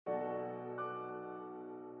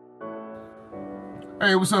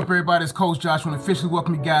Hey, what's up, everybody? It's Coach Josh. I want to officially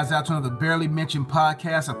welcome you guys out to another Barely Mentioned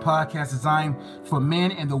podcast, a podcast designed for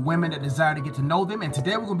men and the women that desire to get to know them. And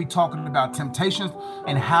today we're going to be talking about temptations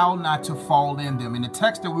and how not to fall in them. And the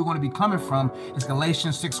text that we're going to be coming from is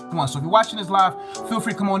Galatians 6:1. So if you're watching this live, feel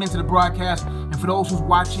free to come on into the broadcast. And for those who's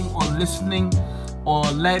watching or listening or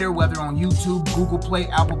later, whether on YouTube, Google Play,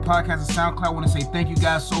 Apple Podcasts, and SoundCloud, I want to say thank you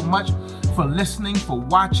guys so much for listening, for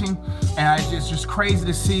watching. And it's just crazy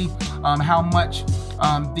to see how much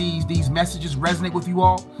these messages resonate with you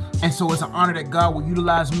all. And so it's an honor that God will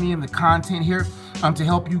utilize me and the content here to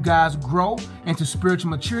help you guys grow into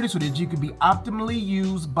spiritual maturity so that you can be optimally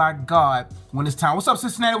used by God when it's time. What's up,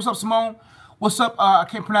 Cincinnati? What's up, Simone? What's up? I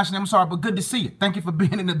can't pronounce your name. I'm sorry, but good to see you. Thank you for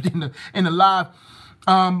being in the live.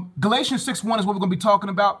 Galatians 6:1 is what we're going to be talking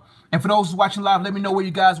about. And for those who's watching live, let me know where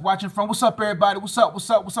you guys watching from. What's up, everybody? What's up? What's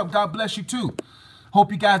up? What's up? God bless you too. Hope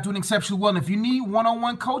you guys doing exceptionally well. And if you need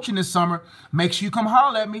one-on-one coaching this summer, make sure you come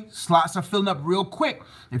holler at me. Slots are filling up real quick.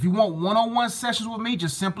 If you want one-on-one sessions with me,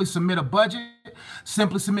 just simply submit a budget.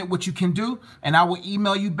 Simply submit what you can do, and I will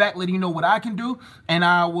email you back letting you know what I can do. And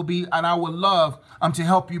I would love to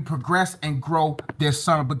help you progress and grow this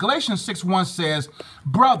summer. But Galatians 6:1 says,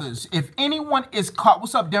 brothers, if anyone is caught,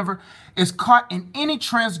 what's up, Denver, is caught in any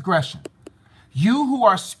transgression, you who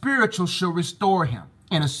are spiritual shall restore him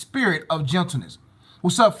in a spirit of gentleness.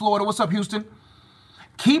 What's up, Florida? What's up, Houston?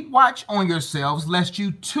 Keep watch on yourselves, lest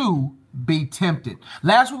you too be tempted.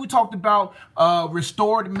 Last week we talked about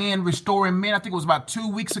restoring men. I think it was about 2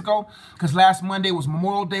 weeks ago, because last Monday was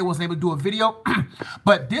Memorial Day. Wasn't able to do a video.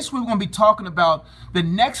 But this week we're going to be talking about the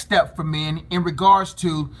next step for men in regards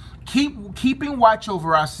to keeping watch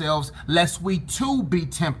over ourselves, lest we too be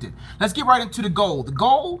tempted. Let's get right into the goal. The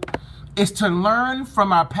goal is to learn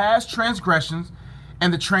from our past transgressions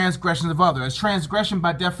and the transgressions of others. As transgression,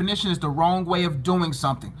 by definition, is the wrong way of doing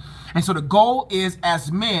something. And so the goal is,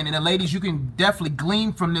 as men, and the ladies, you can definitely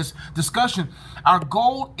glean from this discussion, our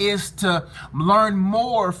goal is to learn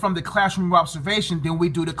more from the classroom of observation than we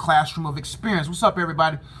do the classroom of experience. What's up,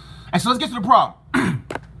 everybody? And so let's get to the problem.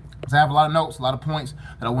 Because I have a lot of notes, a lot of points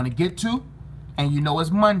that I want to get to. And you know it's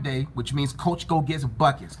Monday, which means Coach Go gets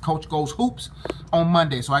buckets. Coach goes hoops on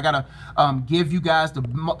Monday. So I got to give you guys the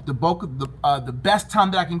bulk of the best time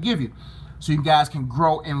that I can give you so you guys can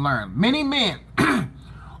grow and learn. Many men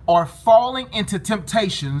are falling into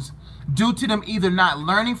temptations due to them either not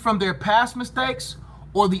learning from their past mistakes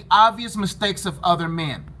or the obvious mistakes of other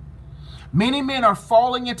men. Many men are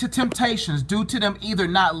falling into temptations due to them either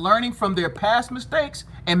not learning from their past mistakes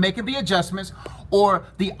and making the adjustments or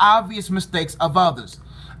the obvious mistakes of others.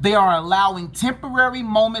 They are allowing temporary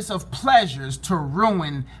moments of pleasures to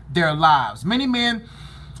ruin their lives. Many men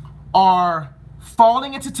are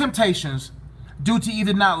falling into temptations due to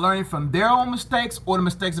either not learning from their own mistakes or the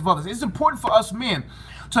mistakes of others. It's important for us men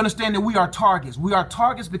to understand that we are targets. We are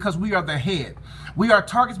targets because we are the head. We are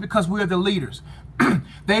targets because we are the leaders.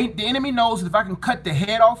 The enemy knows that if I can cut the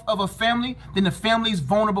head off of a family, then the family is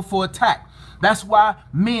vulnerable for attack. That's why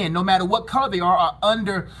men, no matter what color they are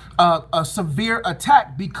under a severe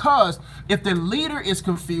attack, because if the leader is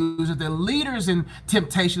confused, if the leader is in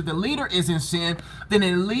temptation, if the leader is in sin, then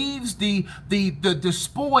it leaves the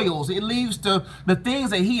spoils, it leaves the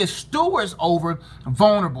things that he is stewards over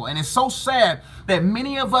vulnerable. And it's so sad that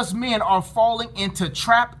many of us men are falling into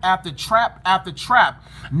trap after trap after trap,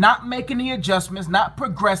 not making the adjustments, not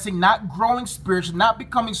progressing, not growing spiritually, not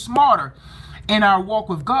becoming smarter in our walk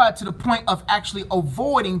with God to the point of actually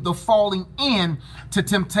avoiding the falling in to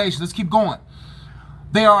temptation. Let's keep going.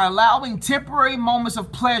 They are allowing temporary moments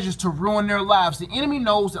of pleasures to ruin their lives. The enemy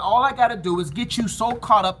knows that all I got to do is get you so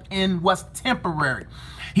caught up in what's temporary.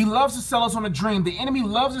 He loves to sell us on a dream. The enemy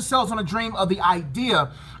loves to sell us on a dream of the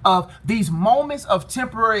idea of these moments of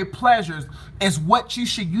temporary pleasures is what you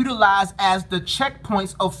should utilize as the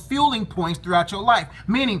checkpoints of fueling points throughout your life.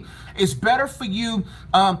 Meaning, it's better for you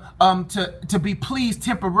to be pleased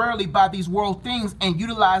temporarily by these world things and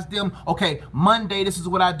utilize them. Okay, Monday, this is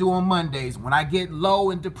what I do on Mondays. When I get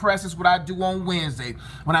low and depressed, this is what I do on Wednesday.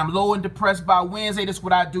 When I'm low and depressed by Wednesday, this is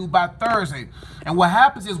what I do by Thursday. And what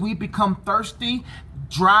happens is we become thirsty,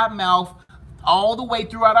 dry mouth all the way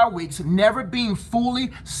throughout our weeks, never being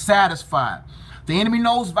fully satisfied. The enemy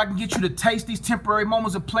knows if I can get you to taste these temporary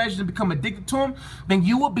moments of pleasure and become addicted to them, then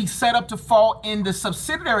you will be set up to fall in the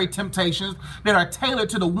subsidiary temptations that are tailored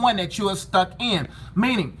to the one that you are stuck in.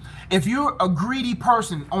 Meaning, if you're a greedy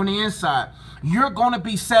person on the inside, you're going to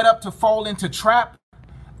be set up to fall into trap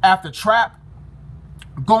after trap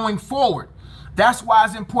going forward. That's why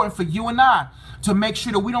it's important for you and I to make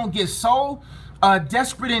sure that we don't get so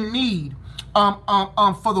desperate in need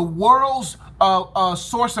for the world's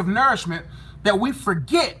source of nourishment that we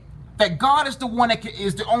forget that God is the one that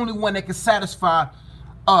is the only one that can satisfy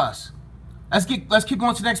us. Let's keep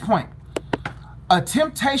going to the next point. A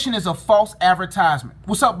temptation is a false advertisement.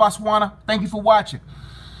 What's up, Botswana? Thank you for watching.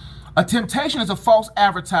 A temptation is a false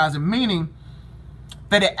advertisement, meaning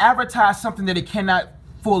that it advertises something that it cannot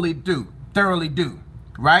thoroughly do,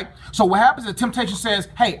 right? So what happens is temptation says,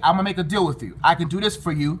 hey, I'm gonna make a deal with you. I can do this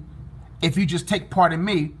for you. If you just take part in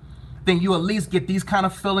me, then you at least get these kind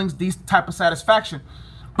of feelings, these type of satisfaction.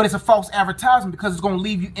 But it's a false advertisement because it's gonna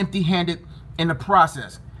leave you empty-handed in the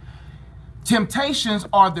process. Temptations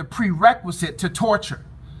are the prerequisite to torture.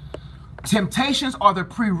 Temptations are the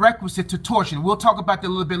prerequisite to torture. We'll talk about that a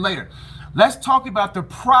little bit later. Let's talk about the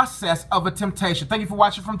process of a temptation. Thank you for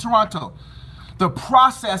watching from Toronto. The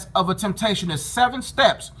process of a temptation is 7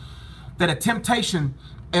 steps that a temptation,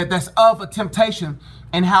 that's of a temptation,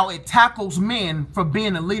 and how it tackles men for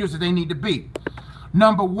being the leaders that they need to be.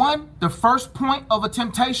 Number 1, the first point of a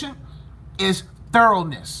temptation is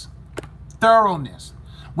thoroughness. Thoroughness.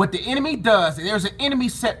 What the enemy does, there's an enemy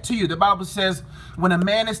set to you. The Bible says when a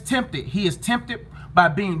man is tempted, he is tempted by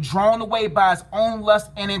being drawn away by his own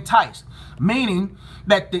lust and enticed. Meaning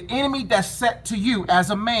that the enemy that's set to you as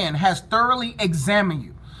a man has thoroughly examined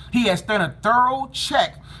you. He has done a thorough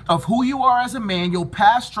check of who you are as a man, your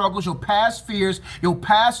past struggles, your past fears, your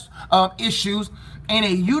past issues, and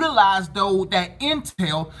they utilize that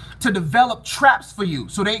intel to develop traps for you.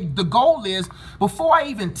 So the goal is, before I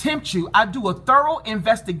even tempt you, I do a thorough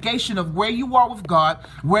investigation of where you are with God,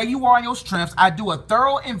 where you are in your strengths. I do a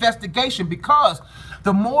thorough investigation because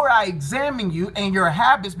the more I examine you and your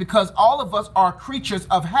habits, because all of us are creatures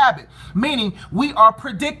of habit, meaning we are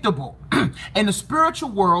predictable. In the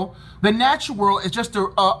spiritual world, the natural world is just a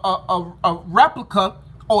replica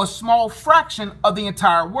or a small fraction of the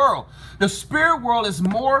entire world. The spirit world is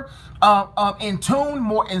more in tune,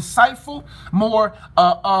 more insightful, more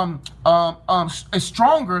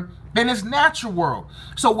stronger than its natural world.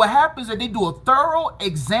 So what happens is they do a thorough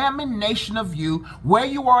examination of you, where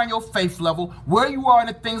you are in your faith level, where you are in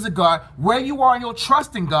the things of God, where you are in your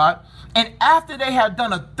trust in God. And after they have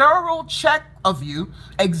done a thorough check of you,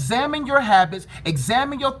 examine your habits,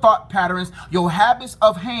 examine your thought patterns, your habits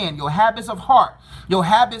of hand, your habits of heart, your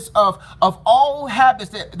habits of all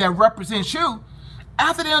habits that represent you.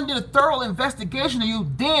 After they did a thorough investigation of you,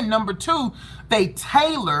 then number 2, they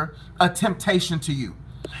tailor a temptation to you.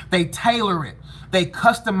 They tailor it. They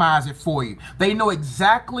customize it for you. They know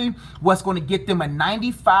exactly what's going to get them a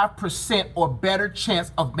 95% or better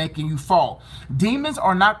chance of making you fall. Demons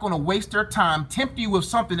are not going to waste their time tempting you with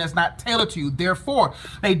something that's not tailored to you. Therefore,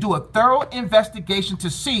 they do a thorough investigation to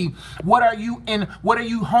see what are you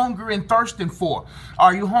hungry and thirsting for.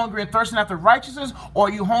 Are you hungry and thirsting after righteousness, or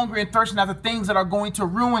are you hungry and thirsting after things that are going to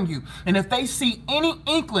ruin you? And if they see any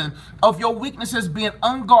inkling of your weaknesses being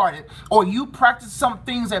unguarded, or you practice some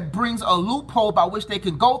things that brings a loophole by which they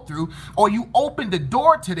can go through, or you open the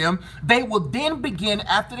door to them, they will then begin,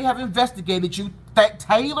 after they have investigated you, that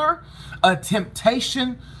tailor a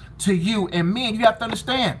temptation to you. And men, you have to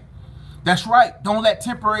understand, that's right, don't let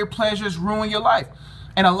temporary pleasures ruin your life.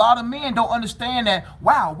 And a lot of men don't understand that,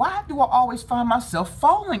 wow, why do I always find myself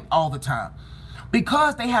falling all the time?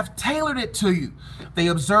 Because they have tailored it to you. They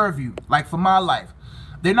observe you. Like for my life,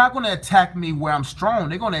 they're not going to attack me where I'm strong.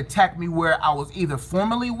 They're going to attack me where I was either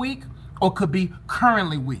formerly weak or could be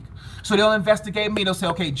currently weak. So they'll investigate me. They'll say,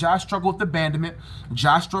 okay, Josh struggled with abandonment.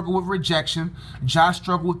 Josh struggled with rejection. Josh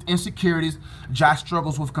struggled with insecurities. Josh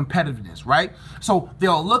struggles with competitiveness, right? So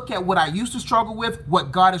they'll look at what I used to struggle with,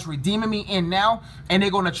 what God is redeeming me in now, and they're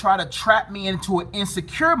going to try to trap me into an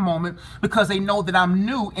insecure moment because they know that I'm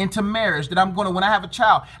new into marriage, that I'm going to, when I have a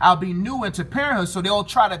child, I'll be new into parenthood. So they'll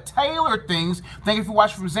try to tailor things. Thank you for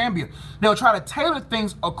watching from Zambia. They'll try to tailor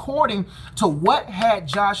things according to what had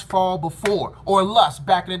Josh fall before, or lust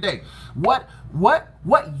back in the day. What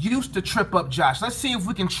used to trip up Josh? Let's see if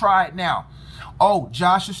we can try it now. Oh,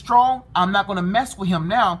 Josh is strong. I'm not going to mess with him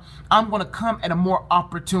now. I'm going to come at a more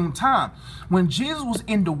opportune time. When Jesus was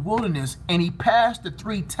in the wilderness and he passed the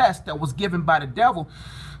 3 tests that was given by the devil,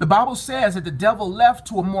 the Bible says that the devil left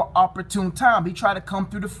to a more opportune time. He tried to come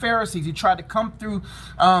through the Pharisees. He tried to come through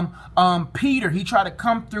Peter. He tried to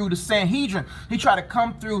come through the Sanhedrin. He tried to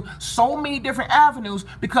come through so many different avenues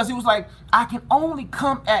because he was like, I can only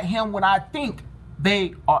come at him when I think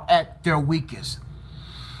they are at their weakest.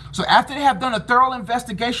 So after they have done a thorough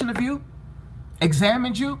investigation of you,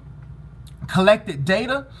 examined you, collected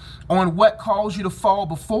data on what caused you to fall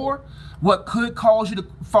before, what could cause you to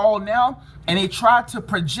fall now, and they try to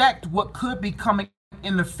project what could be coming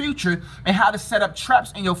in the future and how to set up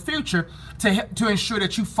traps in your future to ensure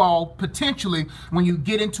that you fall potentially when you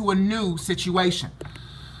get into a new situation.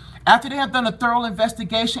 After they have done a thorough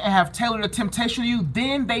investigation and have tailored a temptation to you,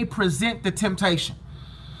 then they present the temptation.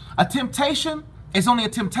 A temptation is only a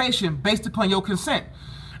temptation based upon your consent.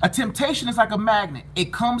 A temptation is like a magnet.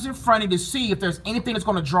 It comes in front of you to see if there's anything that's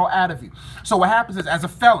going to draw out of you. So what happens is, as a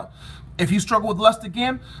fella, if you struggle with lust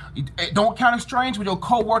again, don't count it strange when your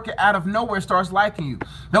coworker out of nowhere starts liking you.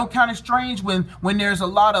 Don't count it strange when there's a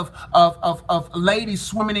lot of ladies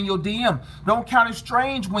swimming in your DM. Don't count it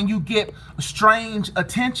strange when you get strange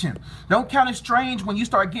attention. Don't count it strange when you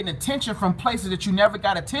start getting attention from places that you never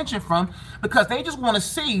got attention from, because they just want to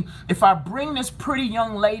see, if I bring this pretty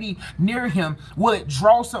young lady near him, will it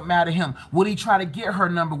draw something out of him? Will he try to get her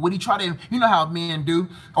number? Will he try to, you know how men do?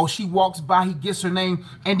 Oh, she walks by, he gets her name,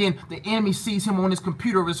 and then the enemy sees him on his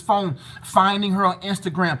computer or his phone, finding her on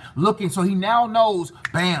Instagram, looking. So he now knows,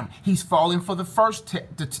 bam, he's falling for the first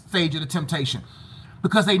stage of the temptation.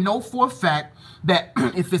 Because they know for a fact that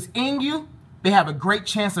if it's in you, they have a great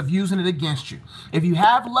chance of using it against you. If you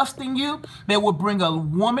have lust in you, they will bring a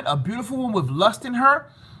woman, a beautiful woman with lust in her.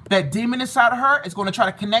 That demon inside of her is going to try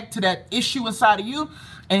to connect to that issue inside of you.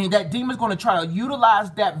 And that demon is going to try to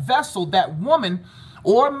utilize that vessel, that woman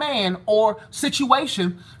or man or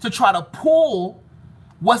situation, to try to pull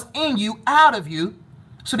what's in you out of you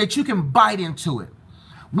so that you can bite into it.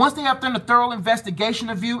 Once they have done a thorough investigation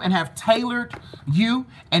of you and have tailored you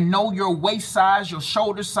and know your waist size, your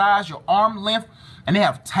shoulder size, your arm length, and they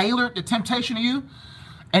have tailored the temptation to you,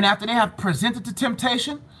 and after they have presented the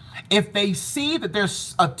temptation, if they see that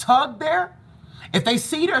there's a tug there,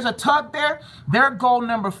 their goal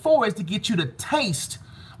number 4 is to get you to taste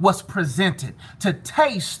what's presented, to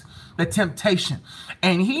taste the temptation.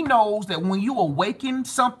 And he knows that when you awaken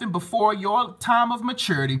something before your time of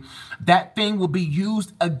maturity, that thing will be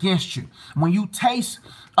used against you. When you taste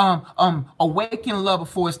awaken love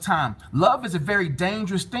before it's time. Love is a very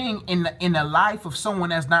dangerous thing in the life of someone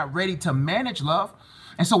that's not ready to manage love.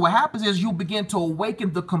 And so what happens is you begin to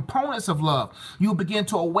awaken the components of love. You'll begin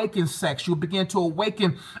to awaken sex. You'll begin to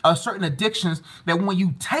awaken certain addictions that when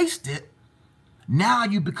you taste it, now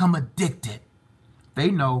you become addicted. They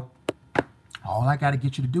know all I got to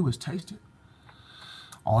get you to do is taste it.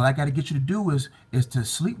 All I got to get you to do is to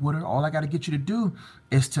sleep with her. All I got to get you to do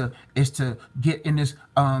is to get in this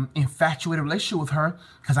infatuated relationship with her,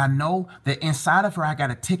 because I know that inside of her I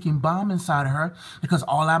got a ticking bomb inside of her. Because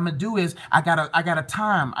all I'm gonna do is I got a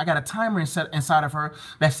timer inside of her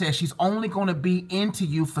that says she's only gonna be into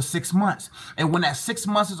you for 6 months. And when that 6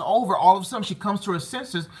 months is over, all of a sudden she comes to her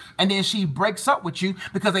senses and then she breaks up with you,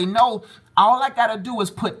 because they know all I gotta do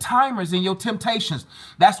is put timers in your temptations.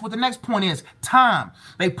 That's what the next point is: time.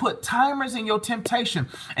 They put timers in your temptation,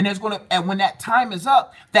 and and when that time is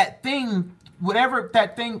up, that thing, whatever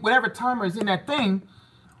timer is in that thing,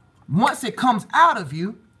 once it comes out of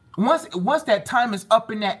you, once that time is up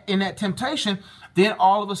in that temptation, then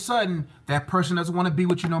all of a sudden that person doesn't want to be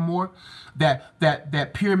with you no more.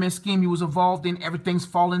 That pyramid scheme you was involved in, everything's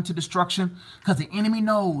falling to destruction, because the enemy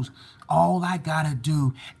knows all I gotta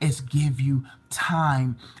do is give you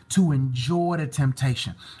time to enjoy the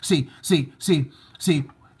temptation. See,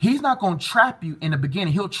 he's not going to trap you in the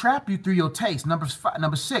beginning. He'll trap you through your taste. Number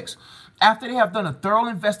 6, after they have done a thorough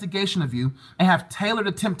investigation of you and have tailored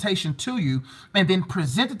a temptation to you and then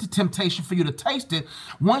presented the temptation for you to taste it,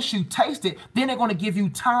 once you taste it, then they're going to give you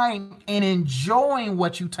time in enjoying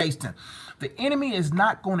what you tasted. The enemy is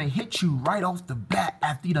not going to hit you right off the bat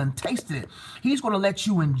after you done tasted it. He's going to let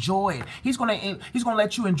you enjoy it. He's going to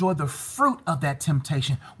let you enjoy the fruit of that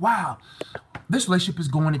temptation. Wow, this relationship is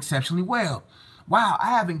going exceptionally well. Wow, I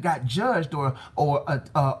haven't got judged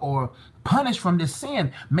or punished from this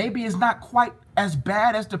sin. Maybe it's not quite as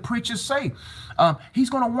bad as the preachers say. He's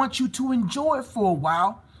going to want you to enjoy it for a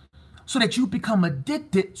while so that you become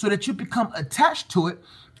addicted, so that you become attached to it,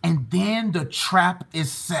 and then the trap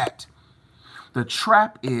is set. The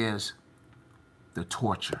trap is the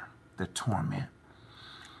torture, the torment.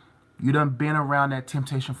 You done been around that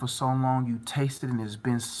temptation for so long, you tasted it and it's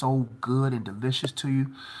been so good and delicious to you.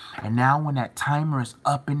 And now when that timer is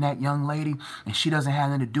up in that young lady and she doesn't have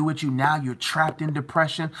anything to do with you, now you're trapped in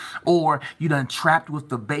depression, or you done trapped with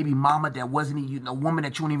the baby mama that wasn't even a woman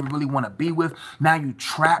that you don't even really want to be with. Now you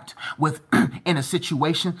trapped with in a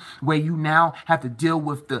situation where you now have to deal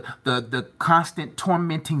with the constant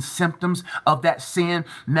tormenting symptoms of that sin.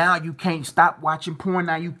 Now you can't stop watching porn.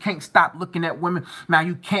 Now you can't stop looking at women. Now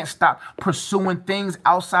you can't stop stop pursuing things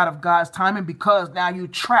outside of God's timing because now you're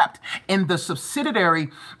trapped in the subsidiary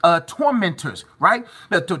tormentors, right?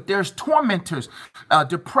 There's tormentors.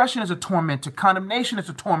 Depression is a tormentor. Condemnation is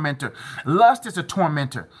a tormentor. Lust is a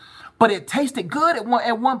tormentor. But it tasted good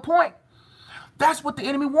at one point. That's what the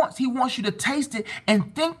enemy wants. He wants you to taste it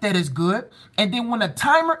and think that it's good. And then when the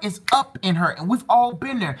timer is up in her, and we've all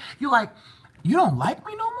been there, you're like, you don't like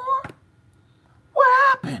me no more?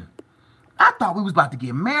 What happened? I thought we was about to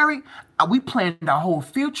get married. We planned our whole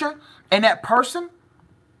future. And that person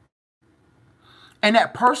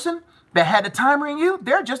that had the timer in you,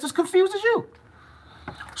 they're just as confused as you.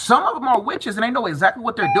 Some of them are witches and they know exactly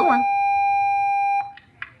what they're doing.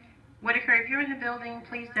 Whitaker, if you're in the building,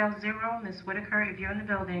 please dial 0. Miss Whitaker, if you're in the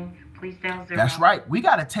building, please dial 0. That's right. We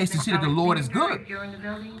got to taste and see that the Lord is good. If you're in the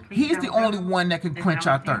building, please He's dial the 0. only one that can quench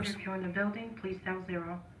our thirst. If you're in the building, please dial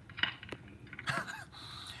 0.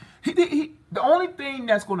 The only thing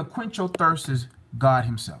that's going to quench your thirst is God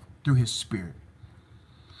himself through his spirit.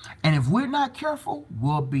 And if we're not careful,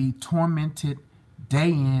 we'll be tormented day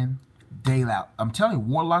in, day out. I'm telling you,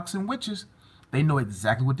 warlocks and witches, they know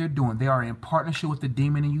exactly what they're doing. They are in partnership with the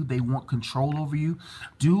demon in you. They want control over you.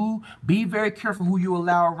 Be very careful who you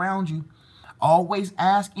allow around you. Always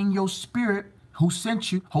ask in your spirit who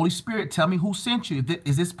sent you. Holy Spirit, tell me who sent you.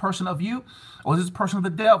 Is this person of you or is this person of the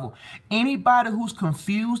devil? Anybody who's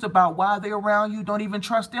confused about why they're around you, don't even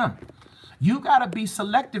trust them. You got to be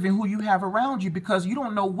selective in who you have around you because you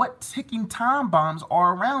don't know what ticking time bombs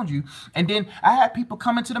are around you. And then I had people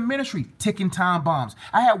come into the ministry, ticking time bombs.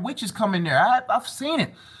 I had witches come in there. I've seen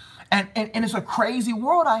it. And it's a crazy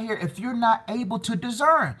world out here if you're not able to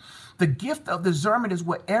discern. The gift of discernment is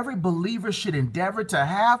what every believer should endeavor to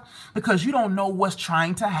have because you don't know what's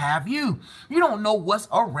trying to have you. You don't know what's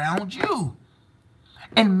around you.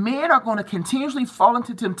 And men are going to continuously fall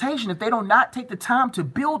into temptation if they do not take the time to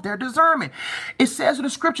build their discernment. It says in the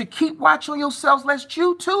scripture, keep watch on yourselves lest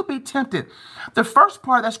you too be tempted. The first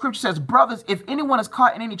part of that scripture says, brothers, if anyone is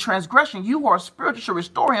caught in any transgression, you who are spiritual should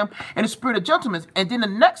restore him in the spirit of gentleness. And then the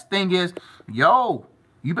next thing is,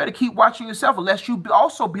 you better keep watching yourself unless you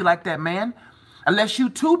also be like that man. Unless you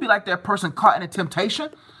too be like that person caught in a temptation.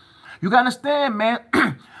 You got to understand, man.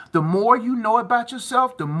 The more you know about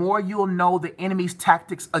yourself, the more you'll know the enemy's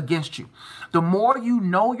tactics against you. The more you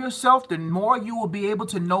know yourself, the more you will be able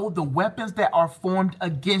to know the weapons that are formed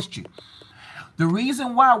against you. The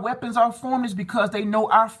reason why weapons are formed is because they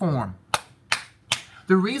know our form.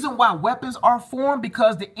 The reason why weapons are formed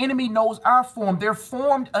because the enemy knows our form. They're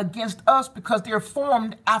formed against us because they're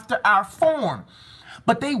formed after our form.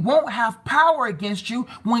 But they won't have power against you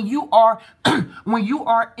when you are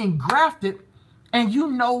engrafted and you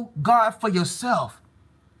know God for yourself.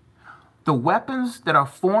 The weapons that are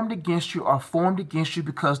formed against you are formed against you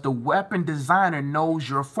because the weapon designer knows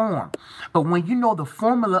your form. But when you know the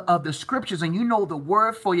formula of the scriptures and you know the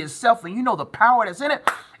word for yourself and you know the power that's in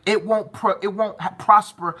it, it won't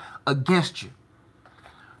prosper against you.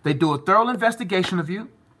 They do a thorough investigation of you.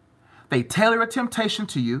 They tailor a temptation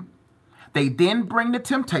to you. They then bring the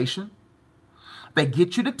temptation. They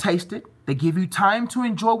get you to taste it. They give you time to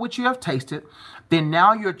enjoy what you have tasted. Then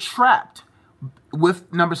now you're trapped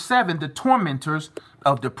with number 7, the tormentors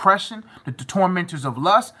of depression, the tormentors of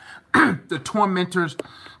lust, the tormentors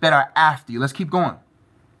that are after you. Let's keep going.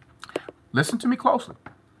 Listen to me closely.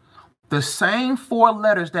 The same 4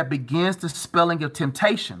 letters that begins the spelling of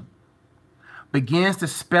temptation begins the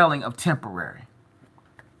spelling of temporary.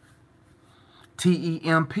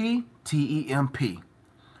 T-E-M-P, T-E-M-P.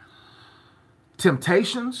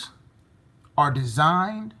 Temptations are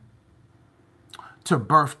designed to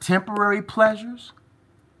birth temporary pleasures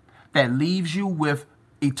that leaves you with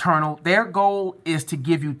eternal. Their goal is to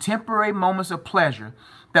give you temporary moments of pleasure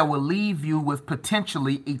that will leave you with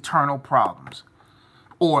potentially eternal problems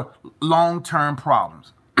or long-term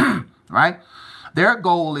problems, right? Their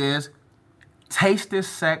goal is taste this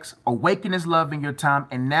sex, awaken this love in your time,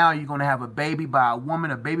 and now you're going to have a baby by a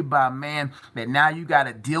woman, a baby by a man, that now you got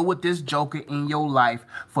to deal with this joker in your life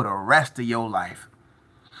for the rest of your life.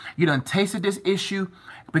 You done tasted this issue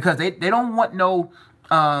because they don't want no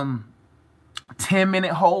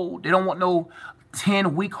 10-minute hold. They don't want no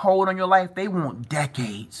 10-week hold on your life. They want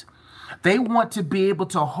decades. They want to be able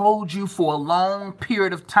to hold you for a long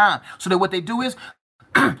period of time. So that what they do is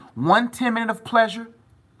one 10-minute of pleasure,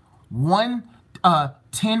 one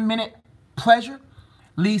 10-minute pleasure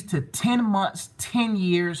leads to 10 months, 10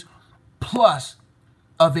 years plus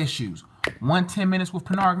of issues. 10 minutes with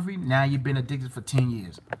pornography, now you've been addicted for 10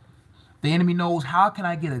 years. The enemy knows, how can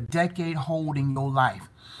I get a decade hold in your life?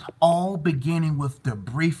 All beginning with the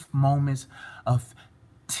brief moments of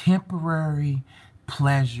temporary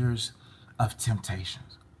pleasures of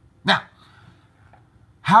temptations. Now,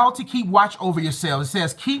 how to keep watch over yourselves. It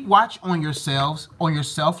says, keep watch on yourself,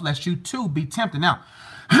 lest you too be tempted. Now,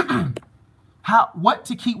 what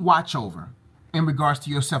to keep watch over in regards to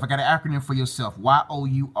yourself? I got an acronym for yourself,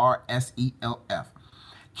 YOURSELF.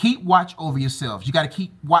 Keep watch over yourselves. You got to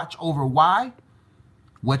keep watch over why?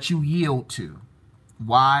 What you yield to.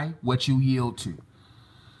 Why? What you yield to.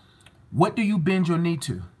 What do you bend your knee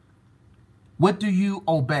to? What do you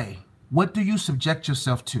obey? What do you subject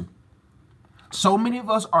yourself to? So many of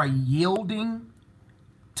us are yielding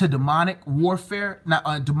to demonic warfare,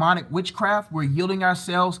 demonic witchcraft. We're yielding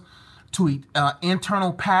ourselves to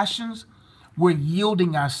internal passions. We're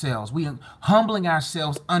yielding ourselves. We're humbling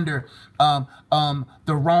ourselves under the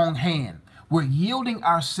wrong hand. We're yielding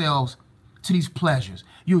ourselves to these pleasures.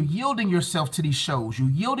 You're yielding yourself to these shows. You're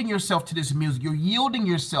yielding yourself to this music. You're yielding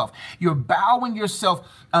yourself. You're bowing yourself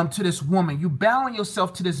to this woman. You're bowing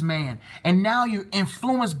yourself to this man. And now you're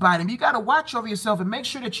influenced by them. You got to watch over yourself and make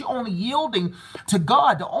sure that you're only yielding to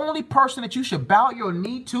God. The only person that you should bow your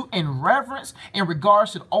knee to in reverence, in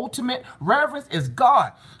regards to the ultimate reverence, is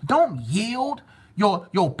God. Don't yield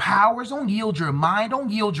your powers. Don't yield your mind.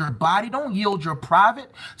 Don't yield your body. Don't yield your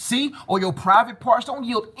private, or your private parts. Don't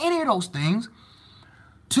yield any of those things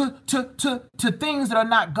to things that are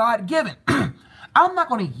not God-given. I'm not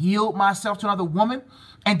going to yield myself to another woman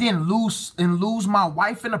and then lose my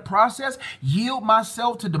wife in the process, yield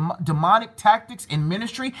myself to demonic tactics in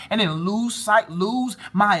ministry, and then lose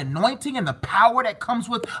my anointing and the power that comes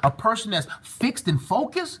with a person that's fixed and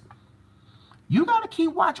focused. You got to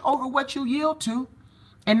keep watch over what you yield to.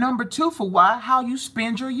 And number two, how you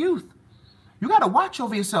spend your youth. You got to watch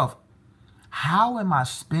over yourself. How am I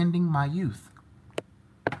spending my youth?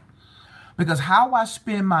 Because how I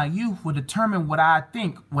spend my youth will determine what I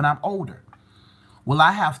think when I'm older. Will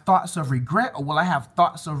I have thoughts of regret, or will I have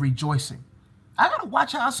thoughts of rejoicing? I got to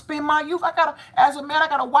watch how I spend my youth. As a man, I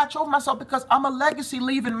got to watch over myself, because I'm a legacy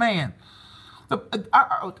leaving man.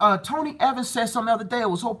 Tony Evans said something the other day. It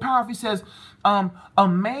was so powerful. He says, a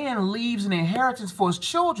man leaves an inheritance for his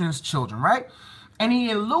children's children, right? And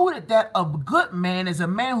he alluded that a good man is a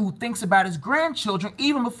man who thinks about his grandchildren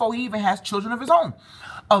even before he even has children of his own.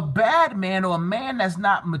 A bad man, or a man that's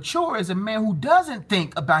not mature, is a man who doesn't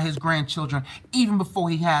think about his grandchildren even before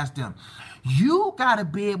he has them. You got to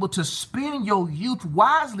be able to spend your youth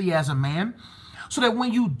wisely as a man, so that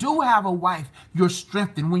when you do have a wife, you're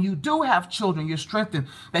strengthened. When you do have children, you're strengthened.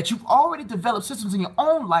 That you've already developed systems in your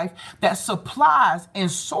own life that supplies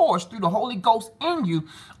and source through the Holy Ghost in you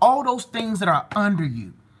all those things that are under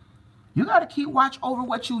you. You got to keep watch over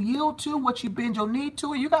what you yield to, what you bend your knee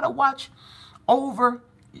to, and you got to watch over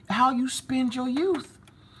how you spend your youth.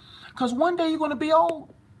 Because one day you're going to be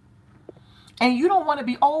old. And you don't want to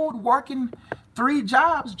be old working 3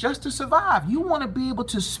 jobs just to survive. You want to be able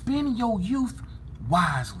to spend your youth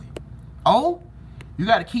wisely. Oh, you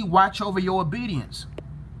got to keep watch over your obedience.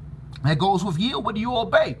 That goes with yield. What do you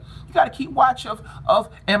obey? You got to keep watch of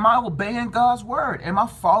am I obeying God's word? Am I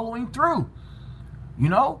following through?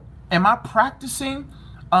 Am I practicing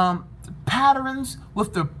patterns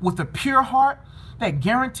with the pure heart that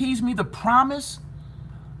guarantees me the promise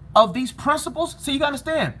of these principles? So you got to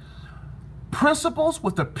understand, principles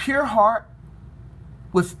with a pure heart,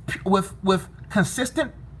 with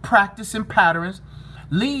consistent practice and patterns,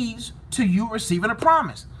 leads to you receiving a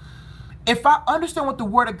promise. If I understand what the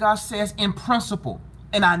word of God says in principle,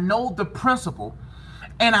 and I know the principle,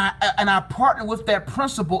 and I partner with that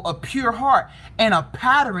principle, a pure heart and a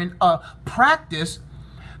pattern, a practice,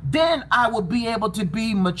 then I will be able to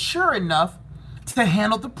be mature enough to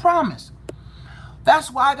handle the promise.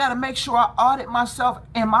 That's why I got to make sure I audit myself.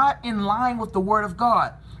 Am I in line with the word of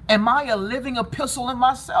God? Am I a living epistle in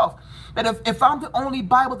myself? That if I'm the only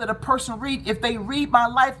Bible that a person read, if they read my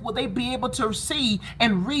life, will they be able to see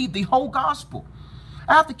and read the whole gospel?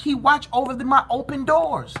 I have to keep watch over my open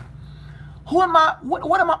doors. What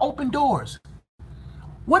are my open doors?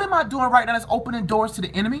 What am I doing right now that's opening doors to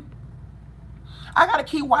the enemy? I got to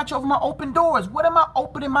keep watch over my open doors. What am I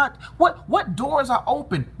opening what doors are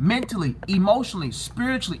open mentally, emotionally,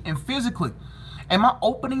 spiritually, and physically? Am I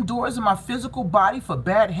opening doors in my physical body for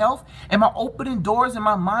bad health? Am I opening doors in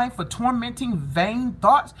my mind for tormenting, vain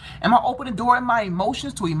thoughts? Am I opening door in my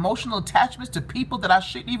emotions to emotional attachments to people that I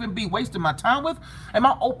shouldn't even be wasting my time with? Am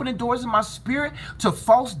I opening doors in my spirit to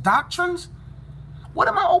false doctrines? What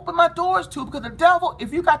am I opening my doors to? Because the devil,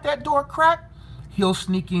 if you got that door cracked, he'll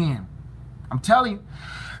sneak in. I'm telling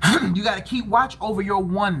you, you got to keep watch over your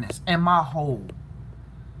oneness and my whole.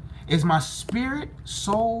 Is my spirit,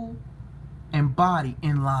 soul, and body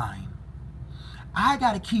in line? I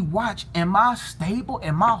got to keep watch. Am I stable?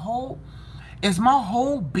 Is my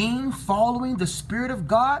whole being following the Spirit of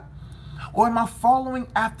God? Or am I following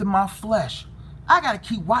after my flesh? I got to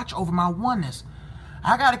keep watch over my oneness.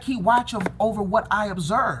 I got to keep watch over what I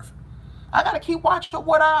observe. I got to keep watch over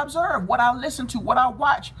what I observe, what I listen to, what I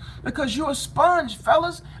watch. Because you're a sponge,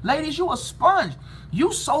 fellas. Ladies, you're a sponge.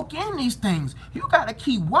 You soak in these things. You got to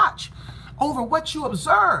keep watch over what you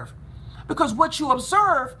observe. Because what you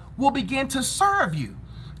observe will begin to serve you.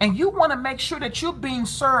 And you want to make sure that you're being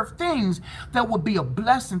served things that will be a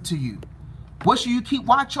blessing to you. What should you keep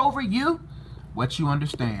watch over? You? What you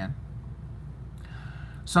understand.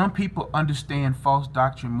 Some people understand false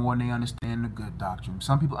doctrine more than they understand the good doctrine.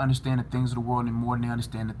 Some people understand the things of the world more than they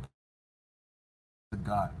understand the things of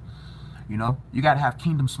God. You know, you got to have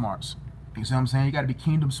kingdom smarts. You see what I'm saying? You got to be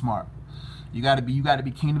kingdom smart. You got to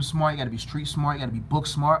be kingdom smart. You got to be street smart. You got to be book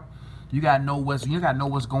smart. You got to know what's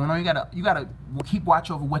going on. You got to keep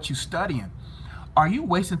watch over what you're studying. Are you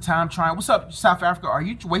wasting time trying? What's up, South Africa? Are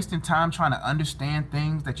you wasting time trying to understand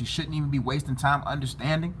things that you shouldn't even be wasting time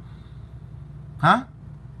understanding? Huh?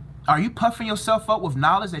 Are you puffing yourself up with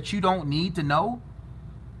knowledge that you don't need to know?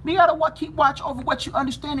 You got to keep watch over what you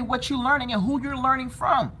understanding, what you're learning, and who you're learning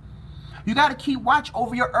from. You got to keep watch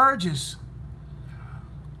over your urges.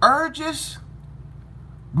 Urges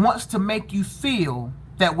wants to make you feel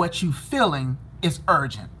that what you're feeling is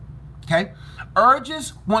urgent. Okay?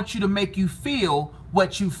 Urges want you to make you feel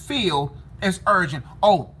what you feel is urgent.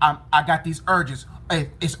 Oh, I got these urges.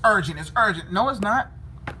 It's urgent. It's urgent. No, it's not.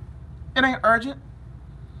 It ain't urgent.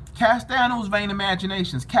 Cast down those vain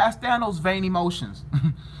imaginations. Cast down those vain emotions.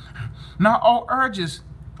 Not all urges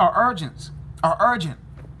are urgent.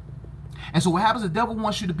 And so what happens, the devil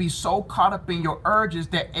wants you to be so caught up in your urges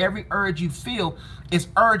that every urge you feel is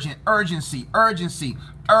urgent. Urgency.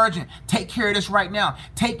 Take care of this right now.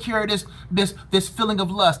 Take care of this feeling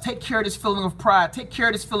of lust. Take care of this feeling of pride. Take care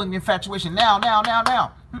of this feeling of infatuation. Now.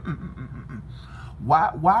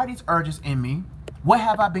 Why are these urges in me? What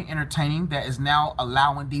have I been entertaining that is now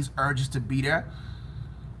allowing these urges to be there?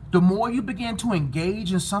 The more you begin to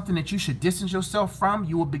engage in something that you should distance yourself from,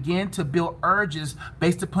 you will begin to build urges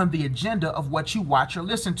based upon the agenda of what you watch or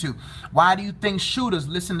listen to. Why do you think shooters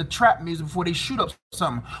listen to trap music before they shoot up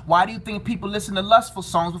something? Why do you think people listen to lustful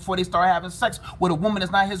songs before they start having sex with a woman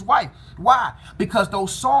that's not his wife? Why? Because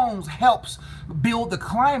those songs helps build the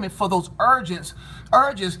climate for those urges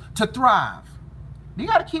to thrive. You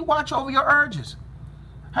got to keep watch over your urges.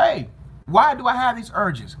 Hey, why do I have these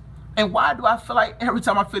urges? And why do I feel like every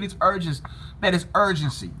time I feel these urges that it's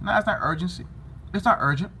urgency? No, it's not urgency. It's not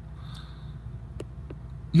urgent.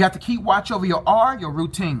 You have to keep watch over your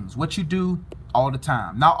routines, what you do all the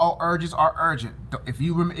time. Not all urges are urgent. If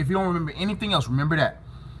you don't remember anything else, remember that.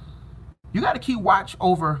 You got to keep watch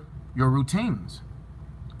over your routines.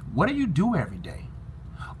 What do you do every day?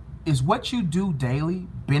 Is what you do daily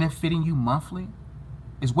benefiting you monthly?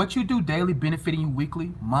 Is what you do daily benefiting you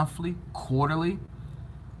weekly, monthly, quarterly,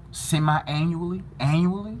 semi-annually,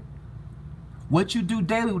 annually? What you do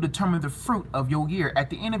daily will determine the fruit of your year.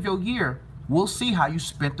 At the end of your year, we'll see how you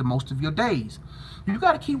spent the most of your days. You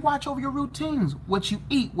got to keep watch over your routines, what you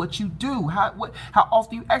eat, what you do, how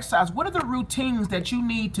often you exercise. What are the routines that you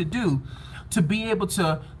need to do to be able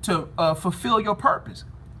to fulfill your purpose?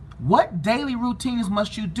 What daily routines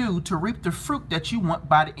must you do to reap the fruit that you want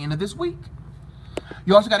by the end of this week?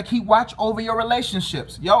 You also got to keep watch over your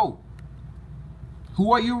relationships. Yo,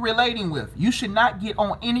 who are you relating with? You should not get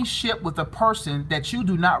on any ship with a person that you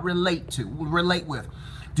do not relate with.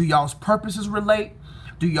 Do y'all's purposes relate?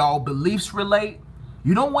 Do y'all beliefs relate?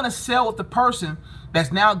 You don't want to sail with the person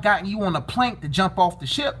that's now gotten you on a plank to jump off the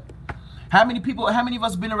ship. How many of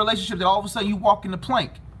us have been in a relationship that all of a sudden you walk in the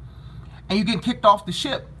plank and you get kicked off the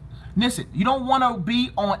ship? Listen, you don't want to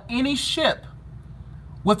be on any ship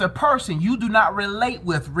with a person you do not relate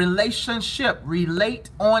with. Relationship, relate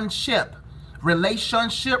on ship.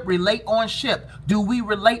 Relationship, relate on ship. Do we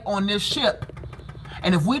relate on this ship?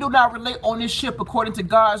 And if we do not relate on this ship according to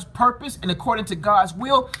God's purpose and according to God's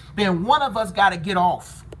will, then one of us got to get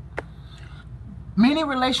off. Many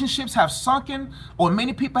relationships have sunken, or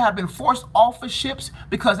many people have been forced off of ships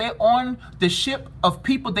because they're on the ship of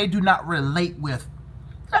people they do not relate with.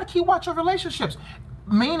 You got to keep watch your relationships.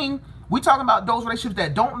 Meaning, we're talking about those relationships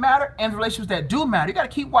that don't matter and relationships that do matter. You got to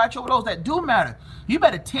keep watch over those that do matter. You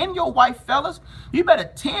better tend your wife, fellas. You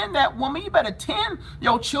better tend that woman. You better tend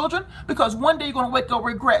your children, because one day you're going to wake up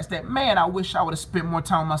regrets that, man, I wish I would have spent more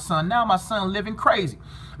time with my son. Now my son living crazy.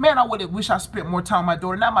 Man, I would have wished I spent more time with my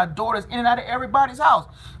daughter. Now my daughter's in and out of everybody's house.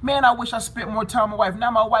 Man, I wish I spent more time with my wife.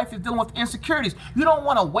 Now my wife is dealing with insecurities. You don't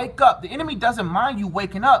want to wake up. The enemy doesn't mind you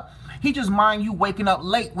waking up. He just mind you waking up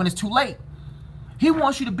late when it's too late. He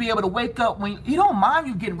wants you to be able to wake up when he don't mind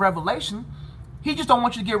you getting revelation. He just don't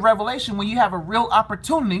want you to get revelation when you have a real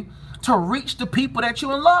opportunity to reach the people that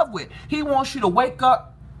you're in love with. He wants you to wake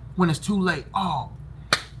up when it's too late. Oh,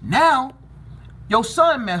 now your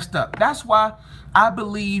son messed up. That's why I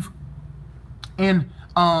believe in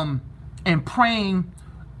praying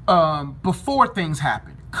before things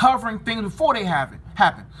happen, covering things before they happen,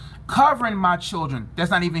 covering my children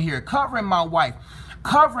that's not even here, covering my wife,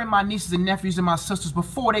 covering my nieces and nephews and my sisters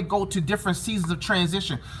before they go to different seasons of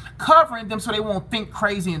transition, covering them so they won't think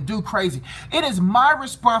crazy and do crazy. It is my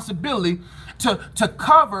responsibility to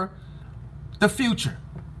cover the future.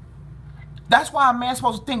 That's why a man's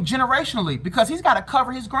supposed to think generationally, because he's got to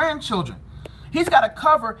cover his grandchildren. He's got to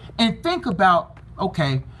cover and think about,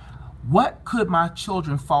 okay, what could my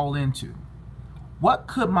children fall into? What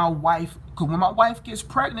could my wife, because when my wife gets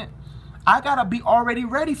pregnant, I gotta be already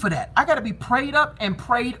ready for that. I gotta be prayed up and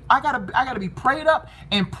prayed. I gotta be prayed up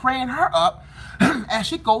and praying her up as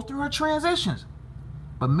she goes through her transitions.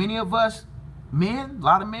 But many of us men, a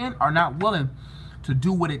lot of men, are not willing to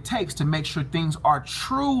do what it takes to make sure things are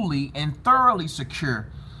truly and thoroughly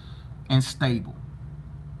secure and stable.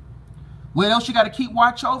 What else you gotta keep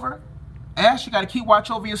watch over? Ash, you gotta keep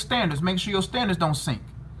watch over your standards. Make sure your standards don't sink.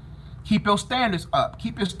 Keep your standards up.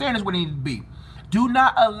 Keep your standards where they need to be. Do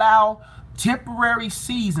not allow temporary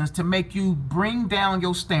seasons to make you bring down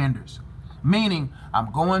your standards. Meaning,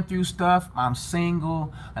 I'm going through stuff, I'm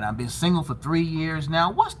single, and I've been single for 3 years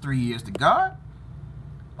now. What's 3 years to God?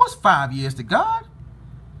 What's 5 years to God?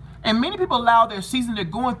 And many people allow their season they're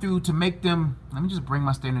going through to make them, let me just bring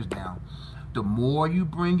my standards down. The more you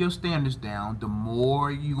bring your standards down, the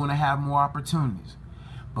more you're going to have more opportunities.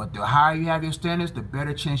 But the higher you have your standards, the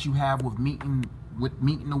better chance you have with meeting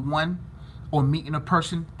the one or meeting a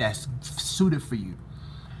person that's suited for you.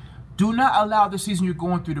 Do not allow the season you're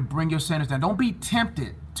going through to bring your standards down. Don't be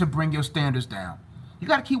tempted to bring your standards down. You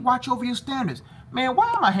got to keep watch over your standards. Man,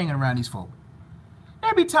 why am I hanging around these folks?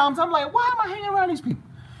 There be times I'm like, why am I hanging around these people?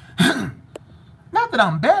 Not that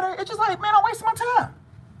I'm better. It's just like, man, I'm wasting my time.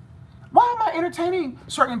 Why am I entertaining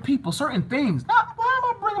certain people, certain things? Why am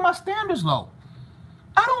I bringing my standards low?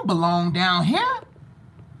 I don't belong down here.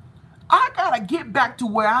 I gotta get back to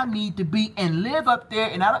where I need to be and live up there,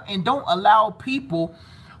 and don't allow people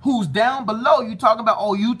who's down below you talking about,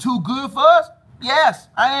 oh, you too good for us? Yes,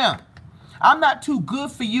 I am. I'm not too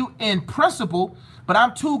good for you in principle, but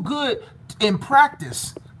I'm too good in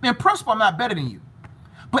practice. In principle, I'm not better than you.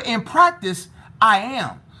 But in practice, I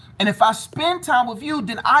am. And if I spend time with you,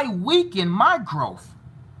 then I weaken my growth.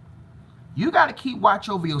 You got to keep watch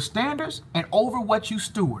over your standards and over what you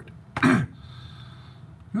steward.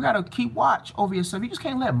 You got to keep watch over yourself. You just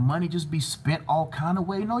can't let money just be spent all kind of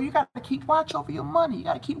way. No, you got to keep watch over your money. You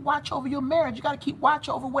got to keep watch over your marriage. You got to keep watch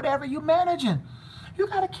over whatever you're managing. You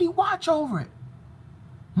got to keep watch over it.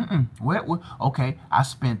 Okay, I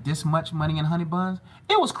spent this much money in honey buns.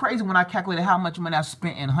 It was crazy when I calculated how much money I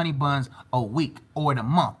spent in honey buns a week or in a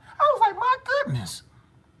month. I was like, my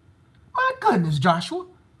goodness, Joshua,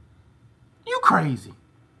 you crazy.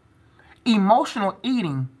 Emotional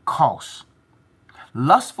eating costs.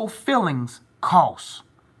 Lustful feelings costs.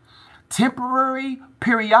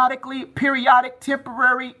 Periodic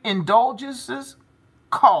temporary indulgences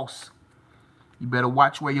costs. You better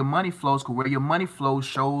watch where your money flows, because where your money flows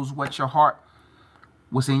shows what's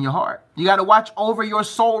in your heart. You got to watch over your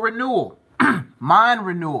soul renewal, mind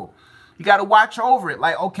renewal. You got to watch over it.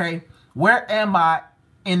 Like, okay, where am I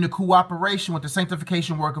in the cooperation with the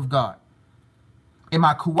sanctification work of God? Am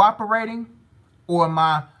I cooperating or am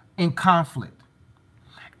I in conflict?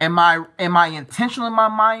 Am I intentional in my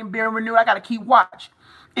mind being renewed? I got to keep watch.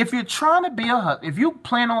 If you're trying to be a husband, if you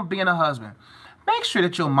plan on being a husband, make sure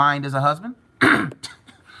that your mind is a husband.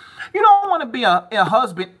 You don't want to be a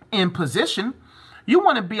husband in position. You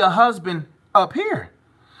want to be a husband up here.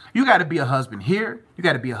 You got to be a husband here. You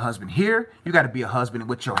got to be a husband here. You got to be a husband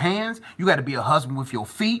with your hands. You got to be a husband with your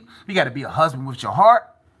feet. You got to be a husband with your heart.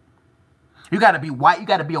 You got to be white. You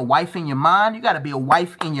got to be a wife in your mind. You got to be a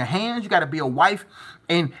wife in your hands. You got to be a wife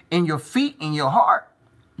in your feet, in your heart.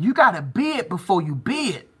 You got to be it before you be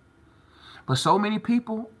it. But so many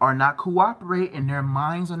people are not cooperating, and their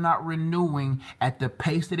minds are not renewing at the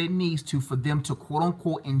pace that it needs to for them to, quote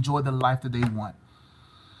unquote, enjoy the life that they want.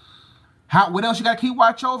 What else you got to keep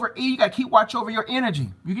watch over? You got to keep watch over your energy.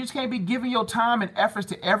 You just can't be giving your time and efforts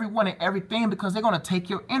to everyone and everything, because they're going to take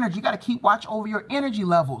your energy. You got to keep watch over your energy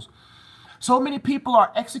levels. So many people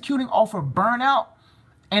are executing off of burnout,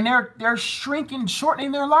 and they're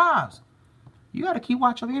shortening their lives. You got to keep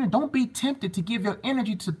watch over your energy. Don't be tempted to give your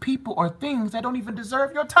energy to people or things that don't even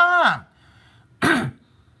deserve your time.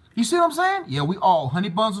 You see what I'm saying? Yeah, we all. Honey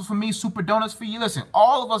buns for me, super donuts for you. Listen,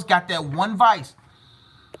 all of us got that one vice,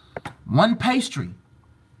 one pastry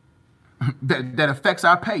that affects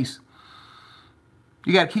our pace.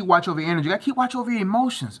 You got to keep watch over your energy. You got to keep watch over your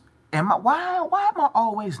emotions. Why am I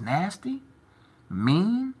always nasty,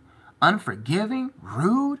 mean, unforgiving,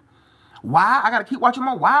 rude? Why? I got to keep watching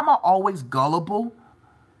why am I always gullible,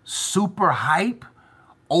 super hype,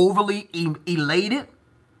 overly elated?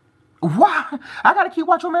 Why? I got to keep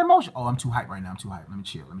watching my emotions. Oh, I'm too hype right now. I'm too hype. Let me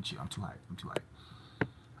chill. I'm too hype.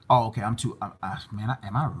 Oh, okay. Man,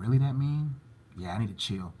 am I really that mean? Yeah, I need to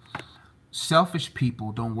chill. Selfish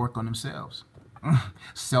people don't work on themselves.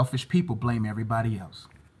 Selfish people blame everybody else.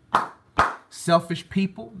 Selfish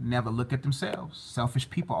people never look at themselves. Selfish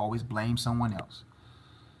people always blame someone else.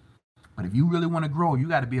 But if you really want to grow, you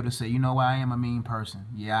got to be able to say, you know, I am a mean person.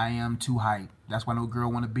 Yeah, I am too hype. That's why no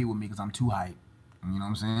girl want to be with me, because I'm too hype. You know what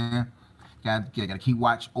I'm saying? You got to keep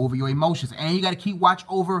watch over your emotions. And you got to keep watch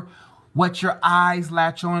over what your eyes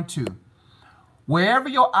latch on to. Wherever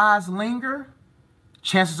your eyes linger,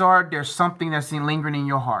 chances are there's something that's lingering in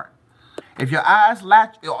your heart. If you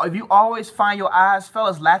always find your eyes,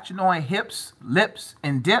 fellas, latching on hips, lips,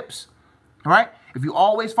 and dips, right? If you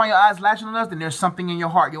always find your eyes latching on us, then there's something in your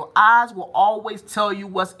heart. Your eyes will always tell you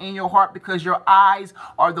what's in your heart, because your eyes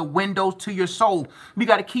are the windows to your soul. You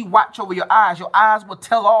got to keep watch over your eyes. Your eyes will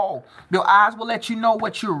tell all. Your eyes will let you know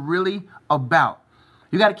what you're really about.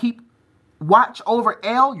 You got to keep watch over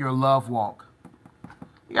your love walk.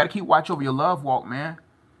 You got to keep watch over your love walk, man.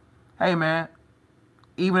 Hey, man.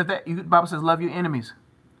 Even if the Bible says, love your enemies.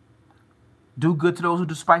 Do good to those who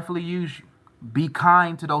despitefully use you. Be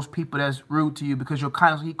kind to those people that's rude to you, because your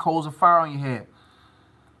kindness will heap coals of fire on your head.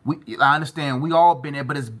 I understand we all been there,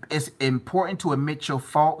 but it's important to admit your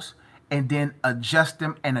faults and then adjust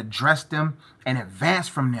them and address them and advance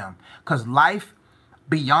from them. Because life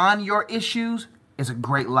beyond your issues is a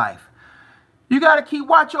great life. You got to keep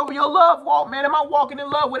watch over your love walk, man. Am I walking in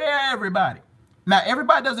love with everybody? Now,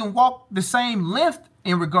 everybody doesn't walk the same length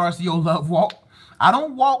in regards to your love walk. I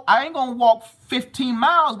ain't going to walk 15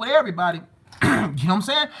 miles with everybody. You know what I'm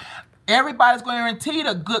saying? Everybody's going to guarantee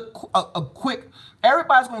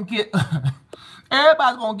everybody's going to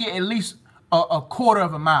get at least a quarter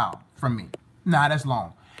of a mile from me. Nah, that's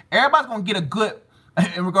long. Everybody's going to get a good,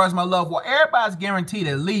 in regards to my love walk, everybody's guaranteed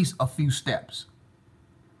at least a few steps.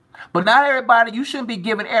 But not everybody, you shouldn't be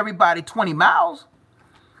giving everybody 20 miles.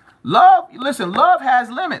 Love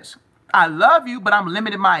has limits. I love you, but I'm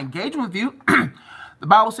limiting my engagement with you. The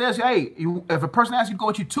Bible says, hey, if a person asks you to go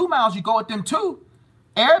with you 2 miles, you go with them 2.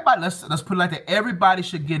 Everybody, let's put it like that. Everybody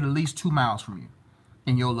should get at least 2 miles from you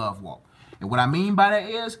in your love walk. And what I mean by that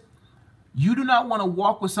is, you do not want to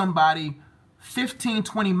walk with somebody 15,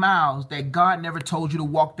 20 miles that God never told you to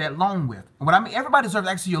walk that long with. And what I mean, everybody deserves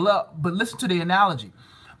access to your love, but listen to the analogy.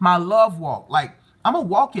 My love walk, like, I'm going to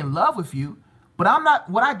walk in love with you, but I'm not,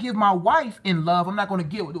 what I give my wife in love, I'm not going to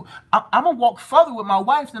give. I'm going to walk further with my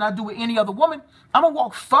wife than I do with any other woman. I'm going to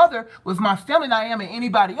walk further with my family than I am with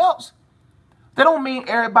anybody else. That don't mean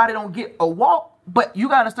everybody don't get a walk, but you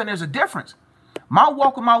got to understand there's a difference. My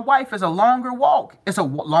walk with my wife is a longer walk. It's a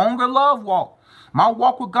longer love walk. My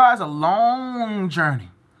walk with God is a long journey.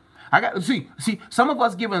 I got to see, some of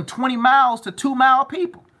us giving 20 miles to 2-mile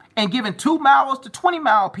people and giving 2 miles to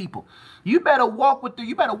 20-mile people. You better walk with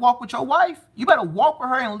your wife. You better walk with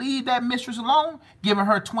her and leave that mistress alone, giving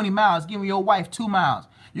her 20 miles, giving your wife 2 miles.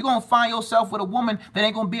 You're going to find yourself with a woman that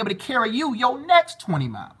ain't going to be able to carry you your next 20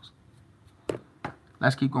 miles.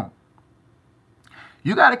 Let's keep going.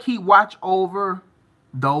 You got to keep watch over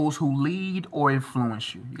those who lead or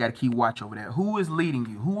influence you. You got to keep watch over that. Who is leading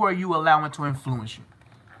you? Who are you allowing to influence you?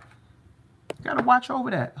 You got to watch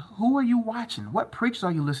over that. Who are you watching? What preachers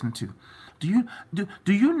are you listening to? Do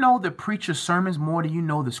you know the preacher's sermons more than you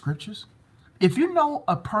know the scriptures? If you know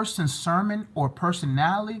a person's sermon or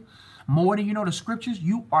personality more than you know the scriptures,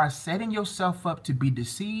 you are setting yourself up to be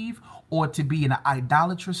deceived or to be in an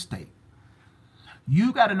idolatrous state.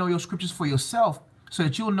 You got to know your scriptures for yourself so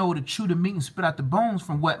that you'll know to chew the meat and spit out the bones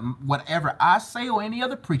from whatever I say or any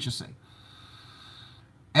other preacher say.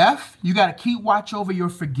 You got to keep watch over your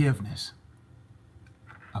forgiveness.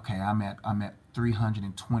 Okay, I'm at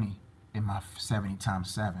 320 in my 70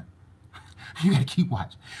 times 7. You got to keep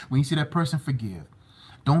watch. When you see that person, forgive.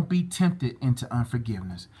 Don't be tempted into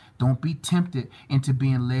unforgiveness. Don't be tempted into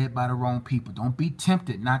being led by the wrong people. Don't be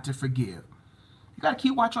tempted not to forgive. You got to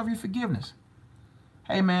keep watch over your forgiveness.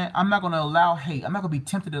 Hey man, I'm not going to allow hate. I'm not going to be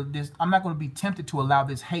tempted to this. I'm not going to be tempted to allow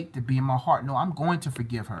this hate to be in my heart. No, I'm going to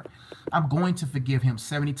forgive her. I'm going to forgive him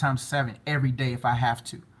 70 times 7 every day if I have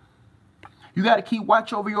to. You got to keep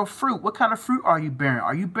watch over your fruit. What kind of fruit are you bearing?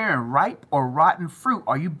 Are you bearing ripe or rotten fruit?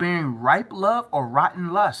 Are you bearing ripe love or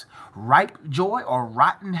rotten lust? Ripe joy or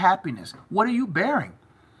rotten happiness? What are you bearing?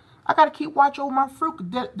 I got to keep watch over my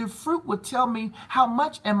fruit. The fruit will tell me how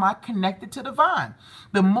much am I connected to the vine.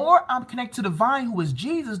 The more I'm connected to the vine, who is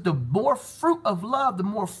Jesus, the more fruit of love, the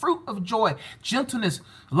more fruit of joy, gentleness,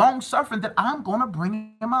 long-suffering that I'm going to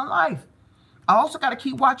bring in my life. I also got to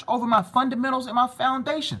keep watch over my fundamentals and my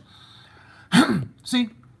foundation. See,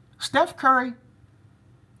 Steph Curry,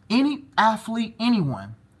 any athlete,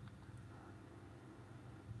 anyone,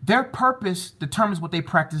 their purpose determines what they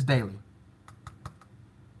practice daily.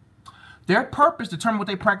 Their purpose determines what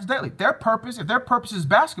they practice daily. Their purpose, if their purpose is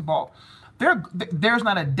basketball, there's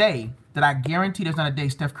not a day that I guarantee there's not a day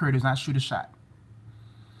Steph Curry does not shoot a shot.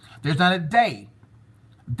 There's not a day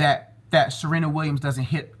that Serena Williams doesn't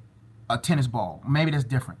hit a tennis ball. Maybe that's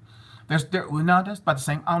different. No, that's about the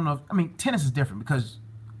same. I don't know. I mean, tennis is different because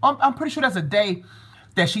I'm pretty sure there's a day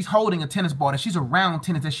that she's holding a tennis ball, that she's around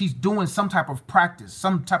tennis, that she's doing some type of practice,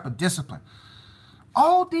 some type of discipline.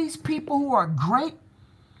 All these people who are great,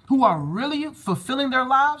 who are really fulfilling their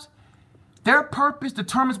lives, their purpose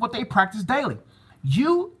determines what they practice daily.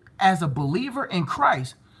 You, as a believer in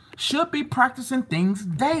Christ, should be practicing things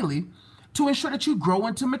daily to ensure that you grow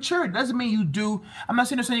into maturity. Doesn't mean you do. I'm not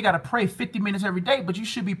saying you got to pray 50 minutes every day, but you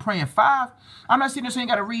should be praying 5. I'm not saying you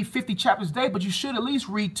got to read 50 chapters a day, but you should at least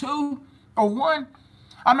read 2 or 1.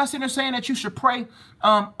 I'm not saying that you should pray.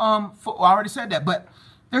 I already said that, but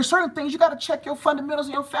there's certain things you got to check your fundamentals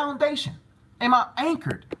and your foundation. Am I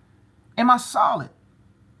anchored? Am I solid?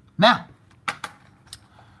 Now,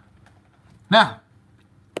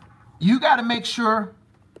 you got to make sure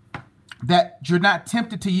that you're not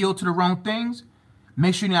tempted to yield to the wrong things.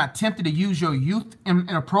 Make sure you're not tempted to use your youth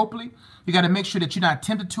inappropriately. You got to make sure that you're not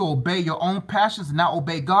tempted to obey your own passions and not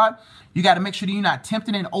obey God. You got to make sure that you're not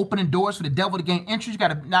tempted in opening doors for the devil to gain interest. You got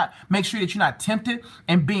to not make sure that you're not tempted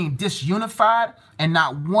in being disunified and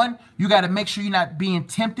not one. You got to make sure you're not being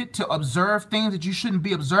tempted to observe things that you shouldn't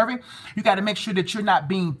be observing. You got to make sure that you're not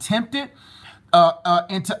being tempted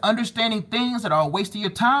into understanding things that are a waste of your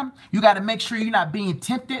time. You got to make sure you're not being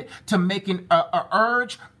tempted to making a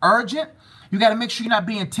urge urgent. You got to make sure you're not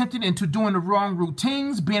being tempted into doing the wrong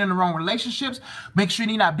routines, being in the wrong relationships. Make sure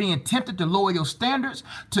you're not being tempted to lower your standards,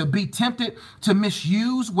 to be tempted to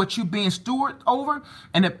misuse what you're being steward over,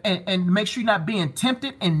 and make sure you're not being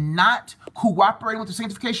tempted and not cooperating with the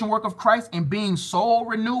sanctification work of Christ and being soul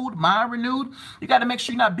renewed, mind renewed. You got to make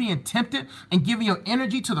sure you're not being tempted and giving your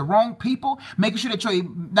energy to the wrong people, making sure that you're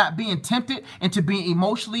not being tempted into being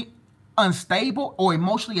emotionally unstable or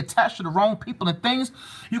emotionally attached to the wrong people and things.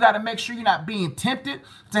 You got to make sure you're not being tempted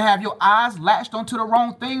to have your eyes latched onto the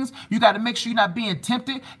wrong things. You got to make sure you're not being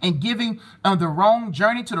tempted and giving the wrong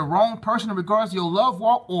journey to the wrong person in regards to your love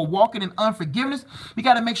walk or walking in unforgiveness. You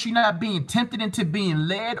got to make sure you're not being tempted into being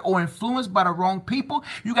led or influenced by the wrong people.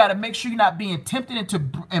 You got to make sure you're not being tempted into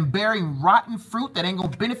bearing rotten fruit that ain't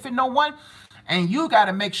going to benefit no one. And you got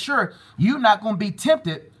to make sure you're not going to be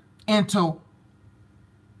tempted into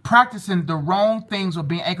practicing the wrong things or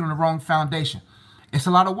being anchored on the wrong foundation. It's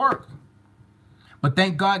a lot of work. But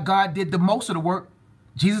thank God, God did the most of the work.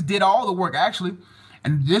 Jesus did all the work, actually.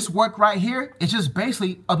 And this work right here is just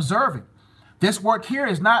basically observing. This work here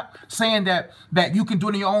is not saying that you can do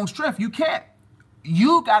it in your own strength. You can't.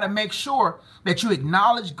 You got to make sure that you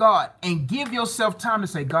acknowledge God and give yourself time to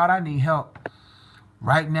say, God, I need help.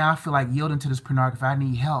 Right now, I feel like yielding to this pornography. I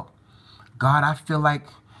need help. God, I feel like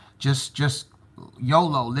just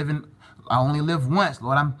YOLO, living, I only live once.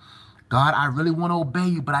 Lord, God, I really want to obey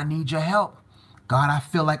you, but I need your help. God, I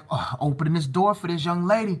feel like opening this door for this young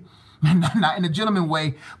lady. Not in a gentleman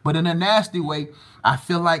way, but in a nasty way. I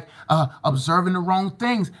feel like observing the wrong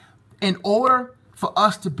things. In order for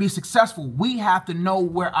us to be successful, we have to know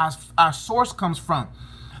where our source comes from.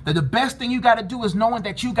 That the best thing you got to do is knowing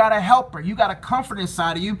that you got a helper. You got a comfort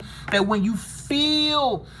inside of you that when you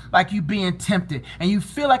feel like you being tempted and you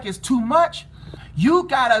feel like it's too much, you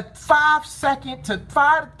got a 5 to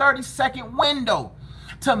 30 second window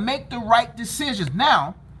to make the right decisions.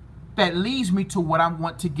 Now, that leads me to what I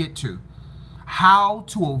want to get to. How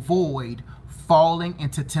to avoid falling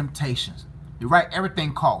into temptations. You're right,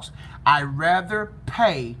 everything costs. I'd rather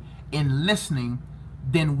pay in listening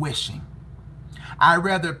than wishing. I'd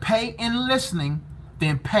rather pay in listening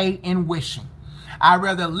than pay in wishing. I'd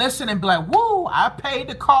rather listen and be like, woo, I paid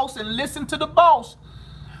the cost and listen to the boss,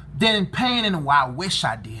 than paying in, well, I wish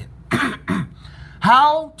I did.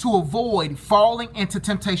 How to avoid falling into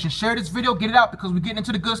temptation. Share this video, get it out, because we're getting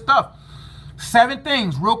into the good stuff. 7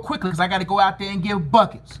 things real quickly, because I got to go out there and give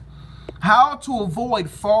buckets. How to avoid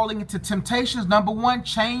falling into temptations. Number 1,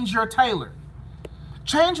 change your tailor.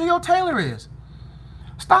 Change who your tailor is.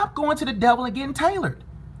 Stop going to the devil and getting tailored.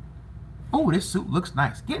 Oh, this suit looks